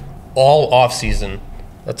 like all off season.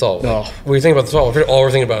 That's all. When you think about this, all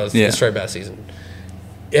we're thinking about is the striped bass season.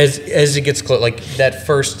 As it gets close, like that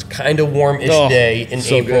first kind of warm-ish day in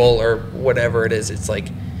April or whatever it is, it's like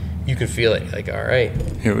you can feel it. Like, all right,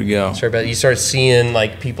 here we go. Striped bass. You start seeing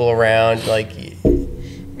like people around, like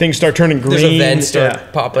things start turning green. There's events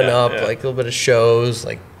start popping up, like a little bit of shows,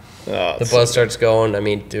 like the buzz starts going. I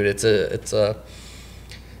mean, dude, it's a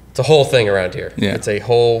whole thing around here. Yeah. It's a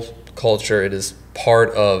whole culture. It is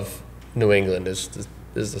part of New England. Is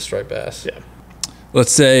the striped bass. Yeah.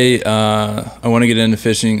 Let's say I want to get into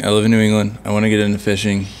fishing. I live in New England. I want to get into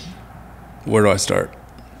fishing. Where do I start?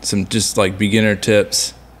 Some just like beginner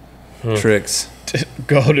tips, tricks.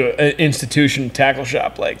 Go to an institution tackle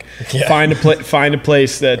shop. Like find a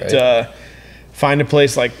place that find a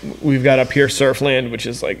place like we've got up here, Surfland, which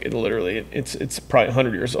is like it's probably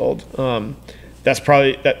 100 years old. That's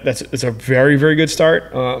probably it's a very, very good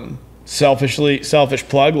start. Selfish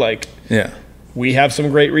plug, like we have some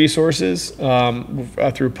great resources through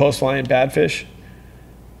Postfly and Badfish.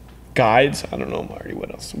 Guides. I don't know, Marty. What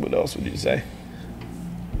else would you say?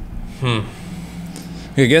 I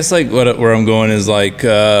guess like where I'm going is like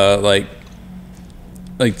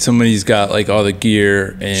somebody's got like all the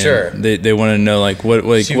gear and they want to know like what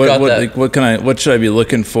should I be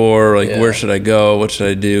looking for, like where should I go, what should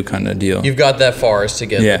I do, kind of deal. You've got that far as to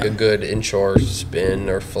get like a good inshore spin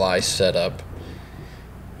or fly setup.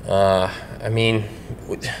 I mean,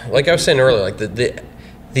 like I was saying earlier, like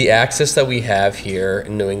the access that we have here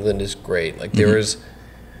in New England is great. Like there is,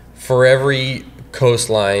 for every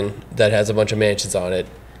coastline that has a bunch of mansions on it,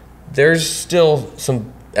 there's still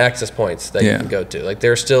some access points that you can go to. Like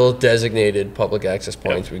there are still designated public access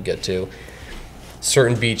points we get to.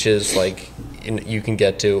 Certain beaches, like you can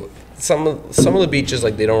get to. Some of the beaches,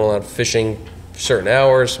 like they don't allow fishing certain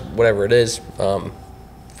hours, whatever it is,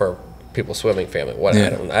 for people swimming, family,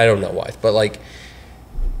 whatever. I don't know why, but like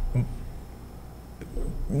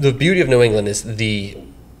the beauty of New England is the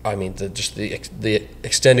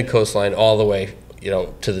extended coastline all the way,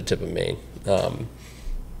 to the tip of Maine.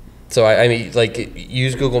 So I mean, like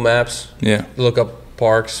use Google Maps. Look up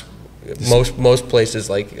parks. Most places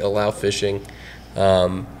like allow fishing.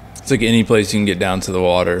 It's like any place you can get down to the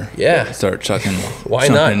water. Start chucking. Why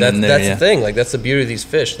not? That's the thing. Like that's the beauty of these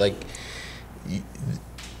fish. Like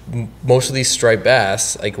most of these striped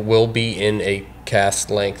bass like will be in a cast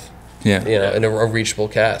length. In a reachable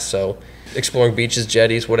cast. So exploring beaches,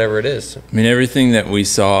 jetties, whatever it is. I mean, everything that we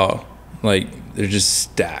saw, like they're just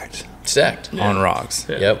stacked on rocks.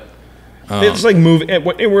 Yep. It's like moving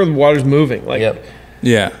where the water's moving. Like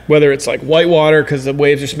whether it's like whitewater because the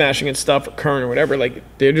waves are smashing and stuff, or current or whatever. Like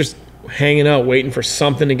they're just hanging out, waiting for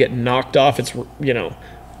something to get knocked off its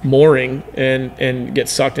mooring and get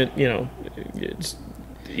sucked in.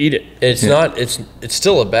 eat it. It's not. It's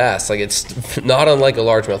still a bass. Like it's not unlike a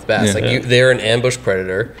largemouth bass. Like they're an ambush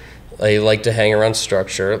predator. They like to hang around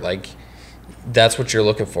structure. Like that's what you're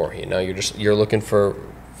looking for. You know, you're looking for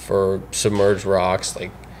submerged rocks,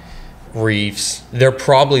 like reefs. They're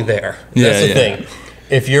probably there. That's the thing.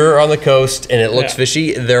 If you're on the coast and it looks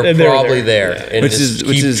fishy, they're probably there. Yeah. And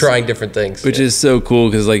keep trying different things. Which is so cool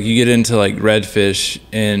because like you get into like redfish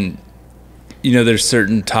and you know there's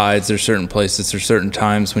certain tides, there's certain places, there's certain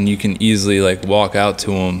times when you can easily like walk out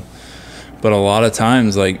to them. But a lot of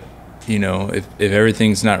times like, you know, if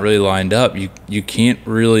everything's not really lined up, you can't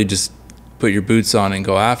really just put your boots on and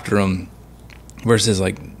go after them. Versus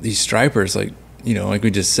like these stripers, like, you know, like we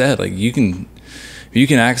just said, like if you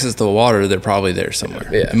can access the water, they're probably there somewhere.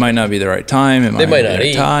 Yeah. It might not be the right time. They might not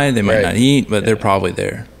eat. Tide, they might not eat, but they're probably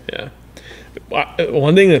there. Yeah.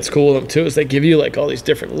 One thing that's cool with them too is they give you like all these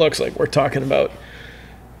different looks. Like we're talking about,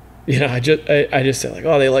 you know, I just say like,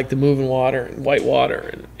 oh, they like the moving water and white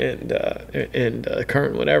water and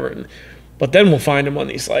current, whatever. But then we'll find them on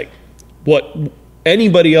these like what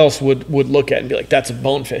anybody else would look at and be like, that's a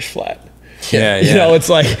bonefish flat. Yeah. You know, it's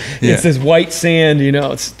like it's this white sand. You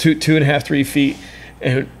know, it's 2.5, 3 feet,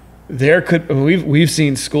 and we've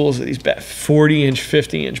seen schools of these 40-inch,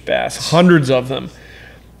 50-inch bass, hundreds of them.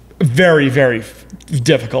 Very, very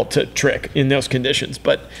difficult to trick in those conditions,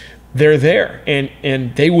 but they're there,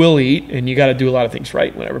 and they will eat, and you got to do a lot of things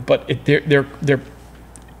right, whatever. But they're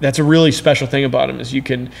that's a really special thing about them is you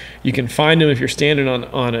can find them if you're standing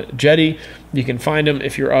on a jetty. You can find them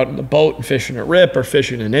if you're out in the boat and fishing a rip or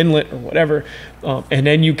fishing an inlet or whatever. And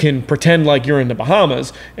then you can pretend like you're in the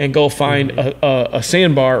Bahamas and go find a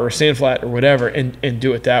sandbar or a sand flat or whatever and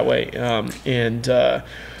do it that way.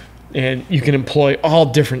 And you can employ all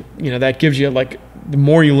different, you know, that gives you like, the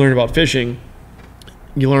more you learn about fishing,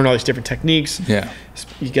 you learn all these different techniques. Yeah.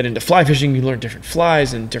 You get into fly fishing, you learn different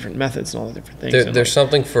flies and different methods and all the different things. There's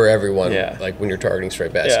something for everyone. Yeah. Like when you're targeting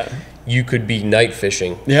striped bass. Yeah. You could be night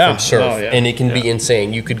fishing from surf, and it can be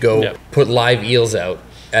insane. You could go put live eels out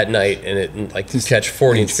at night and like catch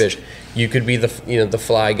 40-inch fish. You could be the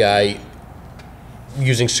fly guy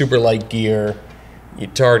using super light gear, you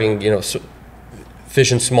targeting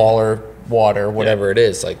fish in smaller water, whatever it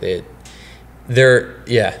is. Like they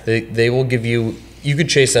will give you. You could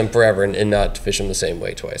chase them forever and not fish them the same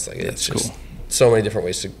way twice. Like it's just so many different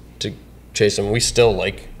ways to chase them. We still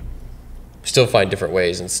find different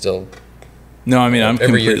ways and still. No, I mean I'm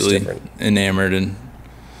completely enamored and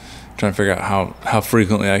trying to figure out how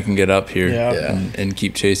frequently I can get up here and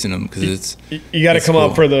keep chasing them because it's. You got to come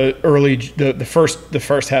up for the the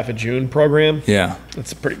first half of June program. Yeah,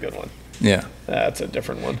 that's a pretty good one. Yeah, that's a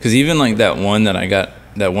different one. Because even like that one that I got.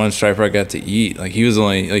 That one striper I got to eat, like he was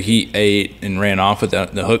only like he ate and ran off with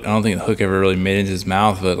the hook. I don't think the hook ever really made it into his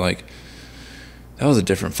mouth, but like that was a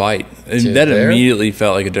different fight. And that immediately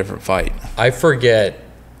felt like a different fight. I forget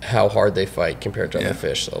how hard they fight compared to other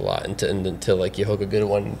fish a lot until like you hook a good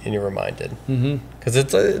one and you're reminded. Because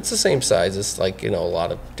it's the same size. It's like a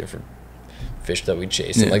lot of different fish that we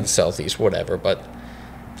chase in like the southeast, whatever. But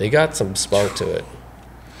they got some spunk to it.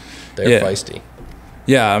 They're feisty.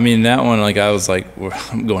 Yeah, I mean, that one, like, I was like,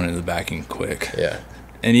 I'm going into the backing quick. Yeah.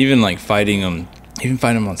 And even, like, fighting them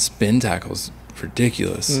on spin tackles,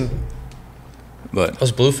 ridiculous. But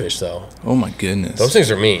those bluefish, though. Oh, my goodness. Those things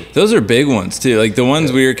are mean. Those are big ones, too. Like, the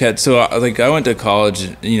ones we were catching. So, like, I went to college,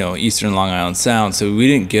 Eastern Long Island Sound, so we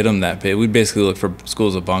didn't get them that big. We'd basically look for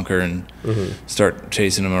schools of bunker and start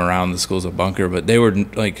chasing them around the schools of bunker. But they were,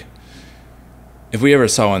 like, if we ever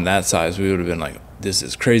saw one that size, we would have been like, this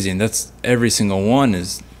is crazy. And that's every single one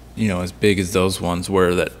is as big as those ones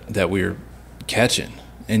were that we were catching,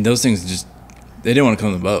 and those things they didn't want to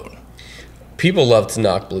come to the boat. People love to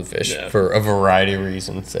knock bluefish for a variety of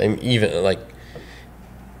reasons. I mean, even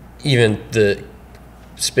the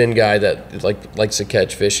spin guy that likes to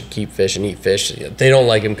catch fish and keep fish and eat fish, they don't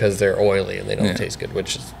like them because they're oily and they don't taste good,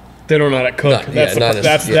 which is they don't know how to cook.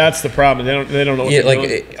 That's the problem. They don't know what they're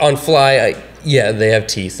doing. On fly, they have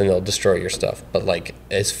teeth and they'll destroy your stuff. But like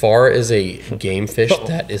as far as a game fish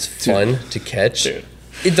that is fun to catch,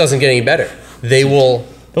 it doesn't get any better. They'll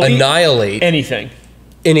annihilate anything.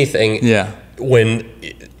 Yeah. When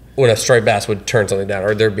a striped bass would turn something down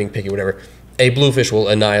or they're being picky, whatever. A bluefish will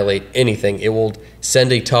annihilate anything. It will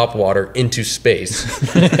send a topwater into space.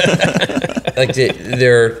 Like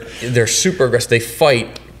they're super aggressive. They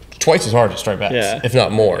fight twice as hard as striped bass, if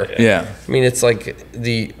not more. Yeah. I mean, it's like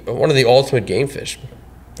one of the ultimate game fish.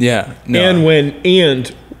 Yeah. No. And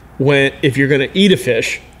when if you're going to eat a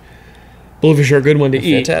fish, bluefish are a good one to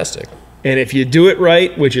eat. Fantastic. And if you do it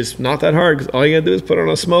right, which is not that hard, because all you got to do is put on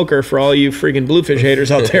a smoker for all you freaking bluefish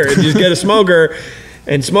haters out there. You just get a smoker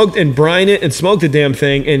and smoke and brine it and smoke the damn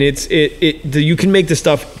thing. And you can make the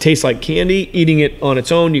stuff taste like candy. Eating it on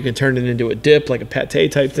its own, you can turn it into a dip, like a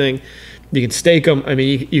pate type thing. You can steak them. I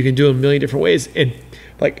mean, you can do it a million different ways. And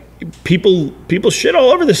like people shit all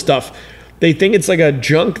over this stuff. They think it's like a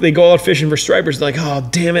junk. They go out fishing for stripers. They're like, oh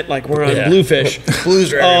damn it, like we're on bluefish.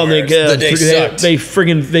 Blues are everywhere.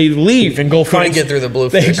 They leave and go find. Get through the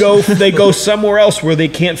bluefish. They go somewhere else where they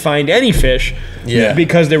can't find any fish. Yeah.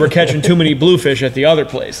 Because they were catching too many bluefish at the other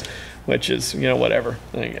place, which is whatever.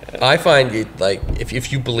 I find it like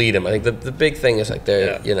if you bleed them, I think the big thing is like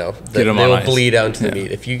they'll bleed out into the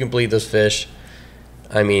meat. If you can bleed those fish,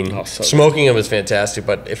 I mean, smoking them is fantastic.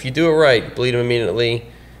 But if you do it right, bleed them immediately.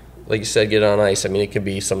 Like you said, get on ice. I mean, it can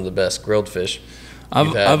be some of the best grilled fish.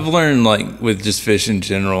 I've learned, like, with just fish in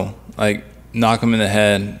general, like, knock them in the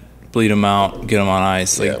head, bleed them out, get them on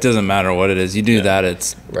ice. Like, it doesn't matter what it is. You do that,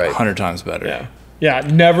 it's 100 times better. Yeah.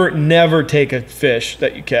 Never take a fish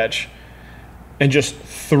that you catch and just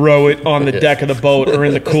throw it on the deck of the boat or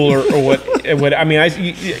in the cooler or what. I mean,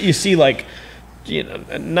 you see, like,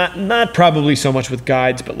 not probably so much with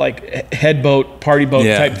guides, but like head boat, party boat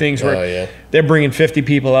type things where they're bringing 50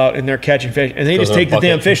 people out and they're catching fish, and they just take the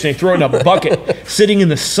damn fish and they throw it in a bucket, sitting in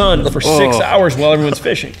the sun for 6 hours while everyone's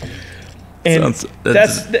fishing. And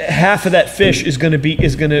that's half of that fish is going to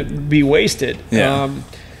be wasted. Yeah.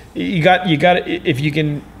 You got if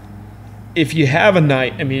you have a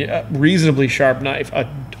knife, I mean, a reasonably sharp knife, a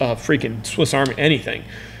freaking Swiss Army, anything.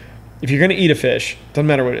 If you're going to eat a fish, doesn't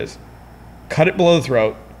matter what it is. Cut it below the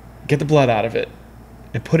throat, get the blood out of it,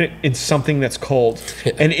 and put it in something that's cold.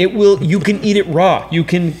 And you can eat it raw. You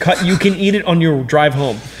can eat it on your drive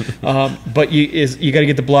home. But you got to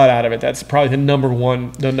get the blood out of it. That's probably the number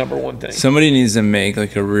one thing. Somebody needs to make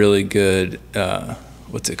like a really good,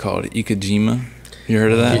 what's it called? Ikejima. You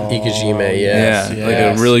heard of that? Ikejime, yes.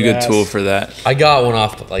 Like a really good tool for that. I got one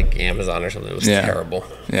off like Amazon or something. It was terrible.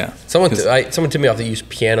 Yeah. Someone told me I have to use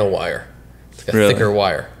piano wire. Like a thicker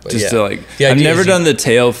wire. But just to like, I've never done the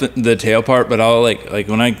tail part, but I'll like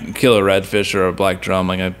when I kill a redfish or a black drum,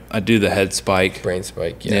 like I do the head spike, brain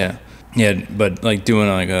spike. Yeah. But like doing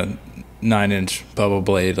like a 9-inch bubble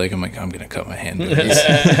blade, like I'm gonna cut my hand.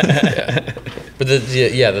 But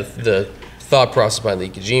the thought process behind the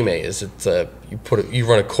Ikejime is you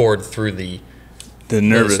run a cord through the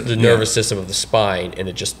nervous system of the spine, and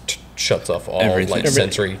it just shuts off all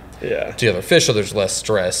sensory to the other fish, so there's less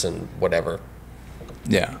stress and whatever.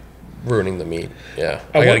 Yeah. Ruining the meat. Yeah.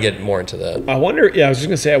 I got to get more into that. I wonder, I was just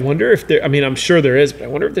going to say, I wonder if there, I mean, I'm sure there is, but I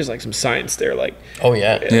wonder if there's like some science there. Like, oh,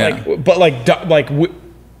 yeah.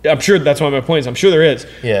 I'm sure that's why my point is, I'm sure there is.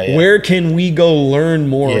 Yeah. Where can we go learn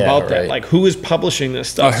more about that? Like, who is publishing this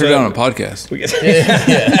stuff? I heard it on a podcast.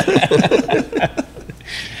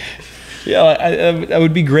 That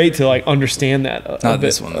would be great to like understand that a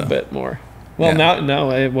bit more. Well, now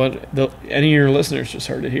any of your listeners just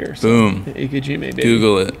heard it here. So. Boom. Ikejime, baby.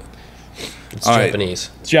 Google it. It's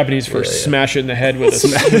Japanese. It's Japanese for smash it in the head with a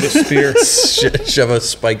spear. Shove a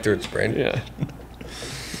spike through its brain. Yeah.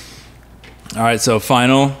 All right, so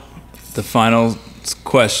the final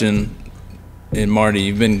question. And Marty,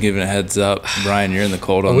 you've been given a heads up. Brian, you're in the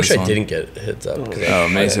cold on this one. I wish I didn't get a heads up.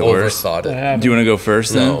 It makes it worse. Overthought it. Do you want to go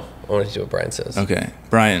first then? No, I want to do what Brian says. Okay.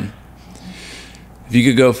 Brian, if you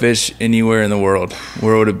could go fish anywhere in the world,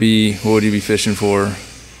 where would it be? What would you be fishing for?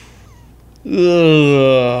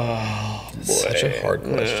 Such a hard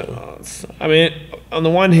question. I mean, on the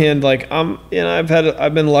one hand, like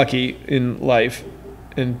I've been lucky in life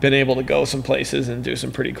and been able to go some places and do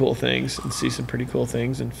some pretty cool things and see some pretty cool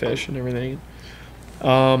things and fish and everything.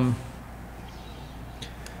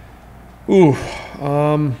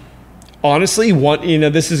 Honestly,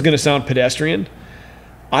 this is going to sound pedestrian.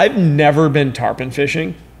 I've never been tarpon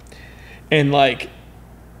fishing, and like,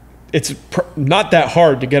 it's not that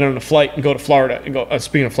hard to get on a flight and go to Florida and go.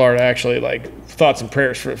 Speaking of Florida, actually, like thoughts and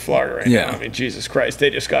prayers for Florida right now. I mean, Jesus Christ, they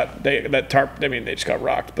just got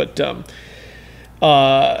rocked. But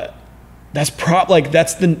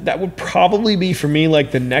that would probably be for me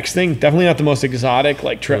like the next thing. Definitely not the most exotic,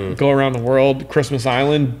 like trip, go around the world, Christmas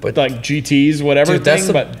Island, but like GTs, whatever. Dude,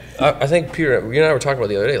 I think Peter, you and I were talking about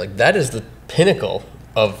the other day. Like that is the pinnacle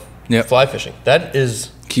of fly fishing. That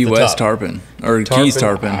is Key West tarpon or Keys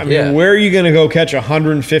tarpon. I mean, where are you going to go catch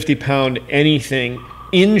 150-pound anything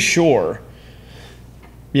inshore?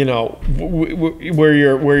 You know, where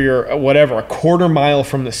you're whatever, a quarter mile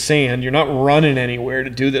from the sand. You're not running anywhere to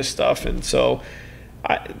do this stuff, and so,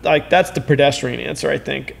 that's the pedestrian answer. I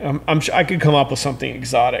think I'm sure I could come up with something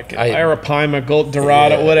exotic, Arapaima, Gold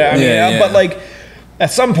Dorado, whatever. But like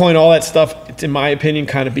at some point, all that stuff, in my opinion,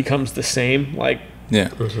 kind of becomes the same. Like Yeah.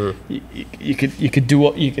 You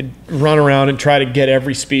could run around and try to get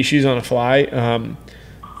every species on a fly.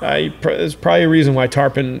 There's probably a reason why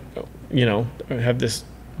tarpon, have this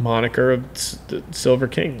moniker of the Silver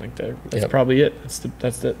King. Like that's probably it.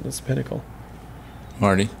 That's the pinnacle.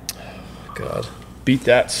 Marty. God. Beat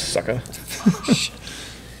that sucker.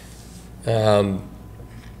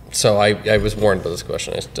 So I was warned by this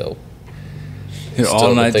question. I still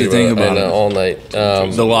all night to think about it. All night.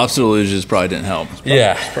 The lobster luges probably didn't help.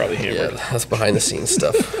 It's probably hammered. Yeah, that's behind the scenes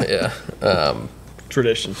stuff. Yeah.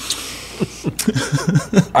 Tradition.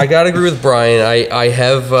 I gotta agree with Brian.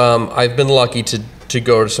 I've been lucky to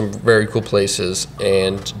go to some very cool places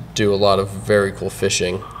and do a lot of very cool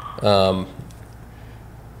fishing. Is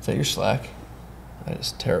that your slack? That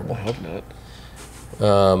is terrible. I hope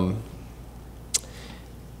not.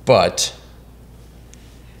 But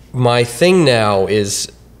my thing now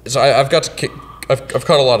is I've caught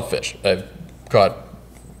a lot of fish. I've caught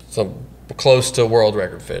some close to world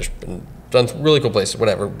record fish. Been done some really cool places.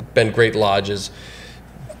 Whatever. Been great lodges,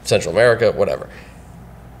 Central America, whatever.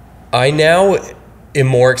 I now am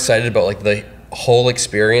more excited about like the whole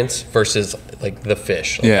experience versus like the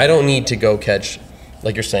fish. Like, I don't need to go catch,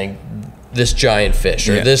 like you're saying, this giant fish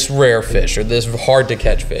or this rare fish or this hard to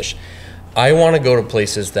catch fish. I want to go to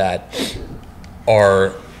places that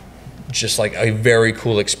are just like a very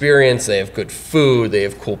cool experience. They have good food. They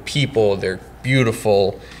have cool people. They're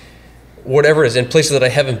beautiful. Whatever it is, in places that I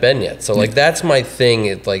haven't been yet. So like that's my thing.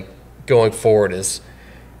 It's like going forward is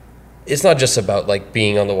it's not just about like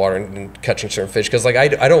being on the water and catching certain fish, because like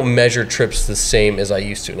I don't measure trips the same as I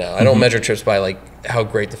used to now. I don't measure trips by like how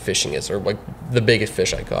great the fishing is or like the biggest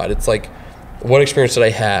fish I caught. It's like what experience did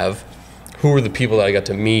I have? Who were the people that I got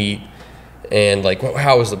to meet? And like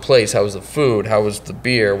how was the place? How was the food? How was the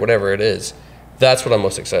beer? Whatever it is. That's what I'm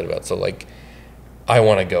most excited about. So like I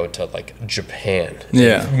want to go to like Japan.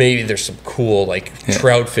 Yeah. Maybe there's some cool like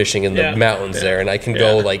trout fishing in the mountains there, and I can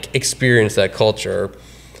go like experience that culture.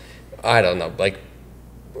 I don't know, like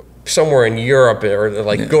somewhere in Europe or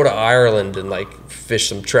like go to Ireland and like fish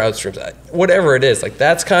some trout streams. Whatever it is, like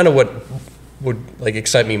that's kind of what would like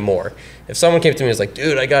excite me more. If someone came to me and was like,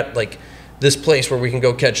 dude, I got like this place where we can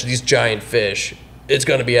go catch these giant fish. It's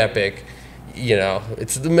gonna be epic.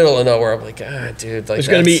 It's the middle of nowhere. I'm like, dude, like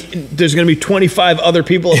there's gonna be 25 other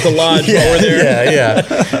people at the lodge while we're there. Yeah.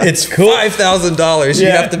 It's cool. $5,000. You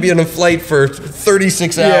have to be on a flight for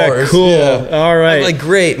 36 hours. Cool. Yeah. All right. I'm like,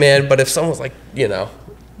 great, man. But if someone's like, I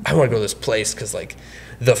want to go to this place because like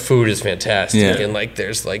the food is fantastic and like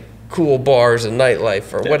there's like cool bars and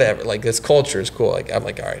nightlife or whatever. Like this culture is cool. Like I'm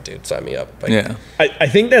like, all right, dude, sign me up. Like, I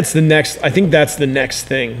think that's the next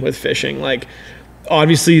thing with fishing. Like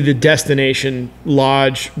obviously the destination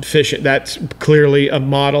lodge fishing, that's clearly a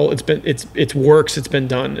model. It works. It's been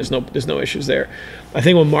done. There's no issues there. I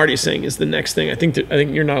think what Marty's saying is the next thing. I think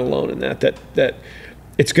you're not alone in that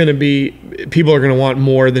it's going to be, people are going to want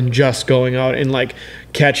more than just going out and like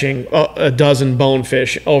catching a dozen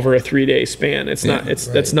bonefish over a 3-day span.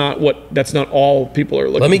 That's not all people are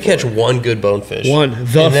looking for. Let me catch one good bonefish.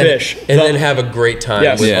 Fish. Then have a great time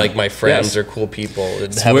with like my friends or cool people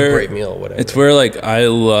and have a great meal, whatever. It's where like I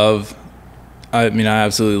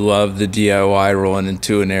absolutely love the DIY rolling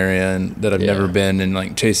into an area that I've never been and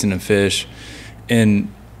like chasing a fish.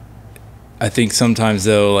 And I think sometimes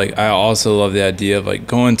though, like I also love the idea of like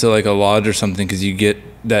going to like a lodge or something, because you get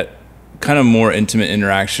that kind of more intimate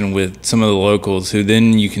interaction with some of the locals who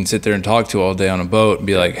then you can sit there and talk to all day on a boat and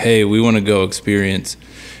be like, hey, we want to go experience,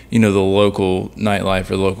 the local nightlife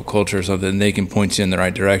or local culture or something. And they can point you in the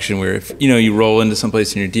right direction, where if, you roll into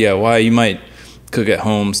someplace in your DIY, you might cook at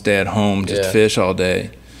home, stay at home, just fish all day.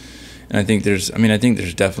 And I think there's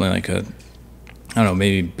definitely like a, I don't know,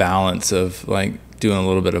 maybe balance of like doing a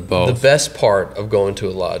little bit of both. The best part of going to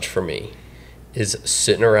a lodge for me is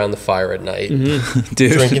sitting around the fire at night, Dude,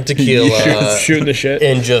 drinking tequila, shooting the shit,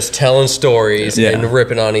 and just telling stories and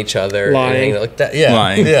ripping on each other, lying and like that. Yeah,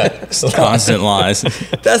 lying. Yeah, Constant lies.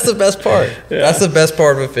 That's the best part. That's the best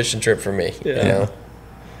part of a fishing trip for me.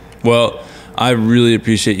 Well, I really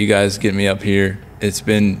appreciate you guys getting me up here. It's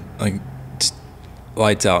been like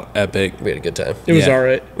lights out, epic. We had a good time. It was all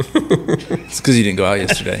right. It's because you didn't go out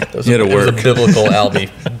yesterday. You had to work. It was a biblical Albie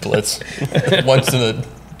blitz. Once in a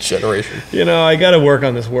generation. I got to work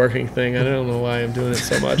on this working thing. I don't know why I'm doing it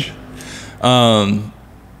so much.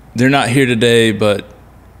 They're not here today, but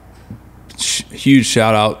huge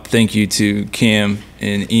shout out. Thank you to Cam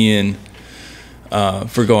and Ian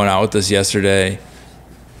for going out with us yesterday.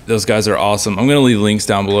 those guys are awesome. I'm going to leave links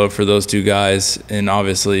down below for those two guys, and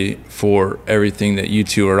obviously for everything that you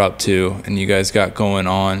two are up to and you guys got going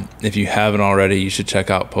on. If you haven't already, you should check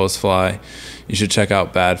out Postfly. You should check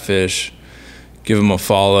out Badfish. Give them a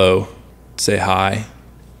follow. Say hi,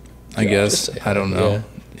 I guess. I don't know.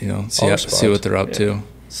 See what they're up to.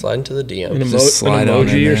 Slide into the DM. An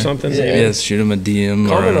emoji or something. Yeah, shoot them a DM.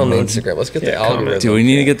 Comment on the Instagram. Let's get the algorithm. Dude, we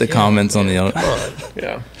need to get the comments on the. Come on.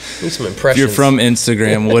 Yeah. Need some impressions. If you're from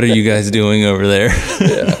Instagram, what are you guys doing over there?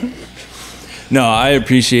 Yeah. No, I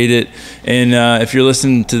appreciate it. And if you're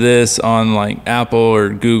listening to this on like Apple or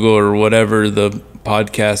Google or whatever the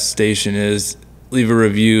podcast station is, leave a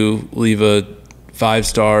review, leave a 5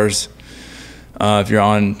 stars. If you're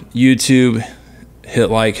on YouTube, hit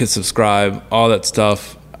like, hit subscribe, all that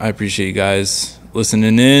stuff. I appreciate you guys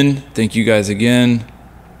listening in. Thank you guys again.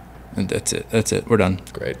 And that's it. We're done.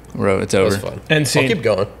 Great. It's over. That was fun. And scene. I'll keep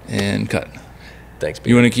going. And cut. Thanks, Pete.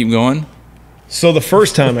 You want to keep going? So the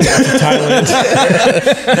first time I got to Thailand.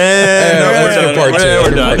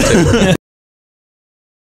 We're done. Part two.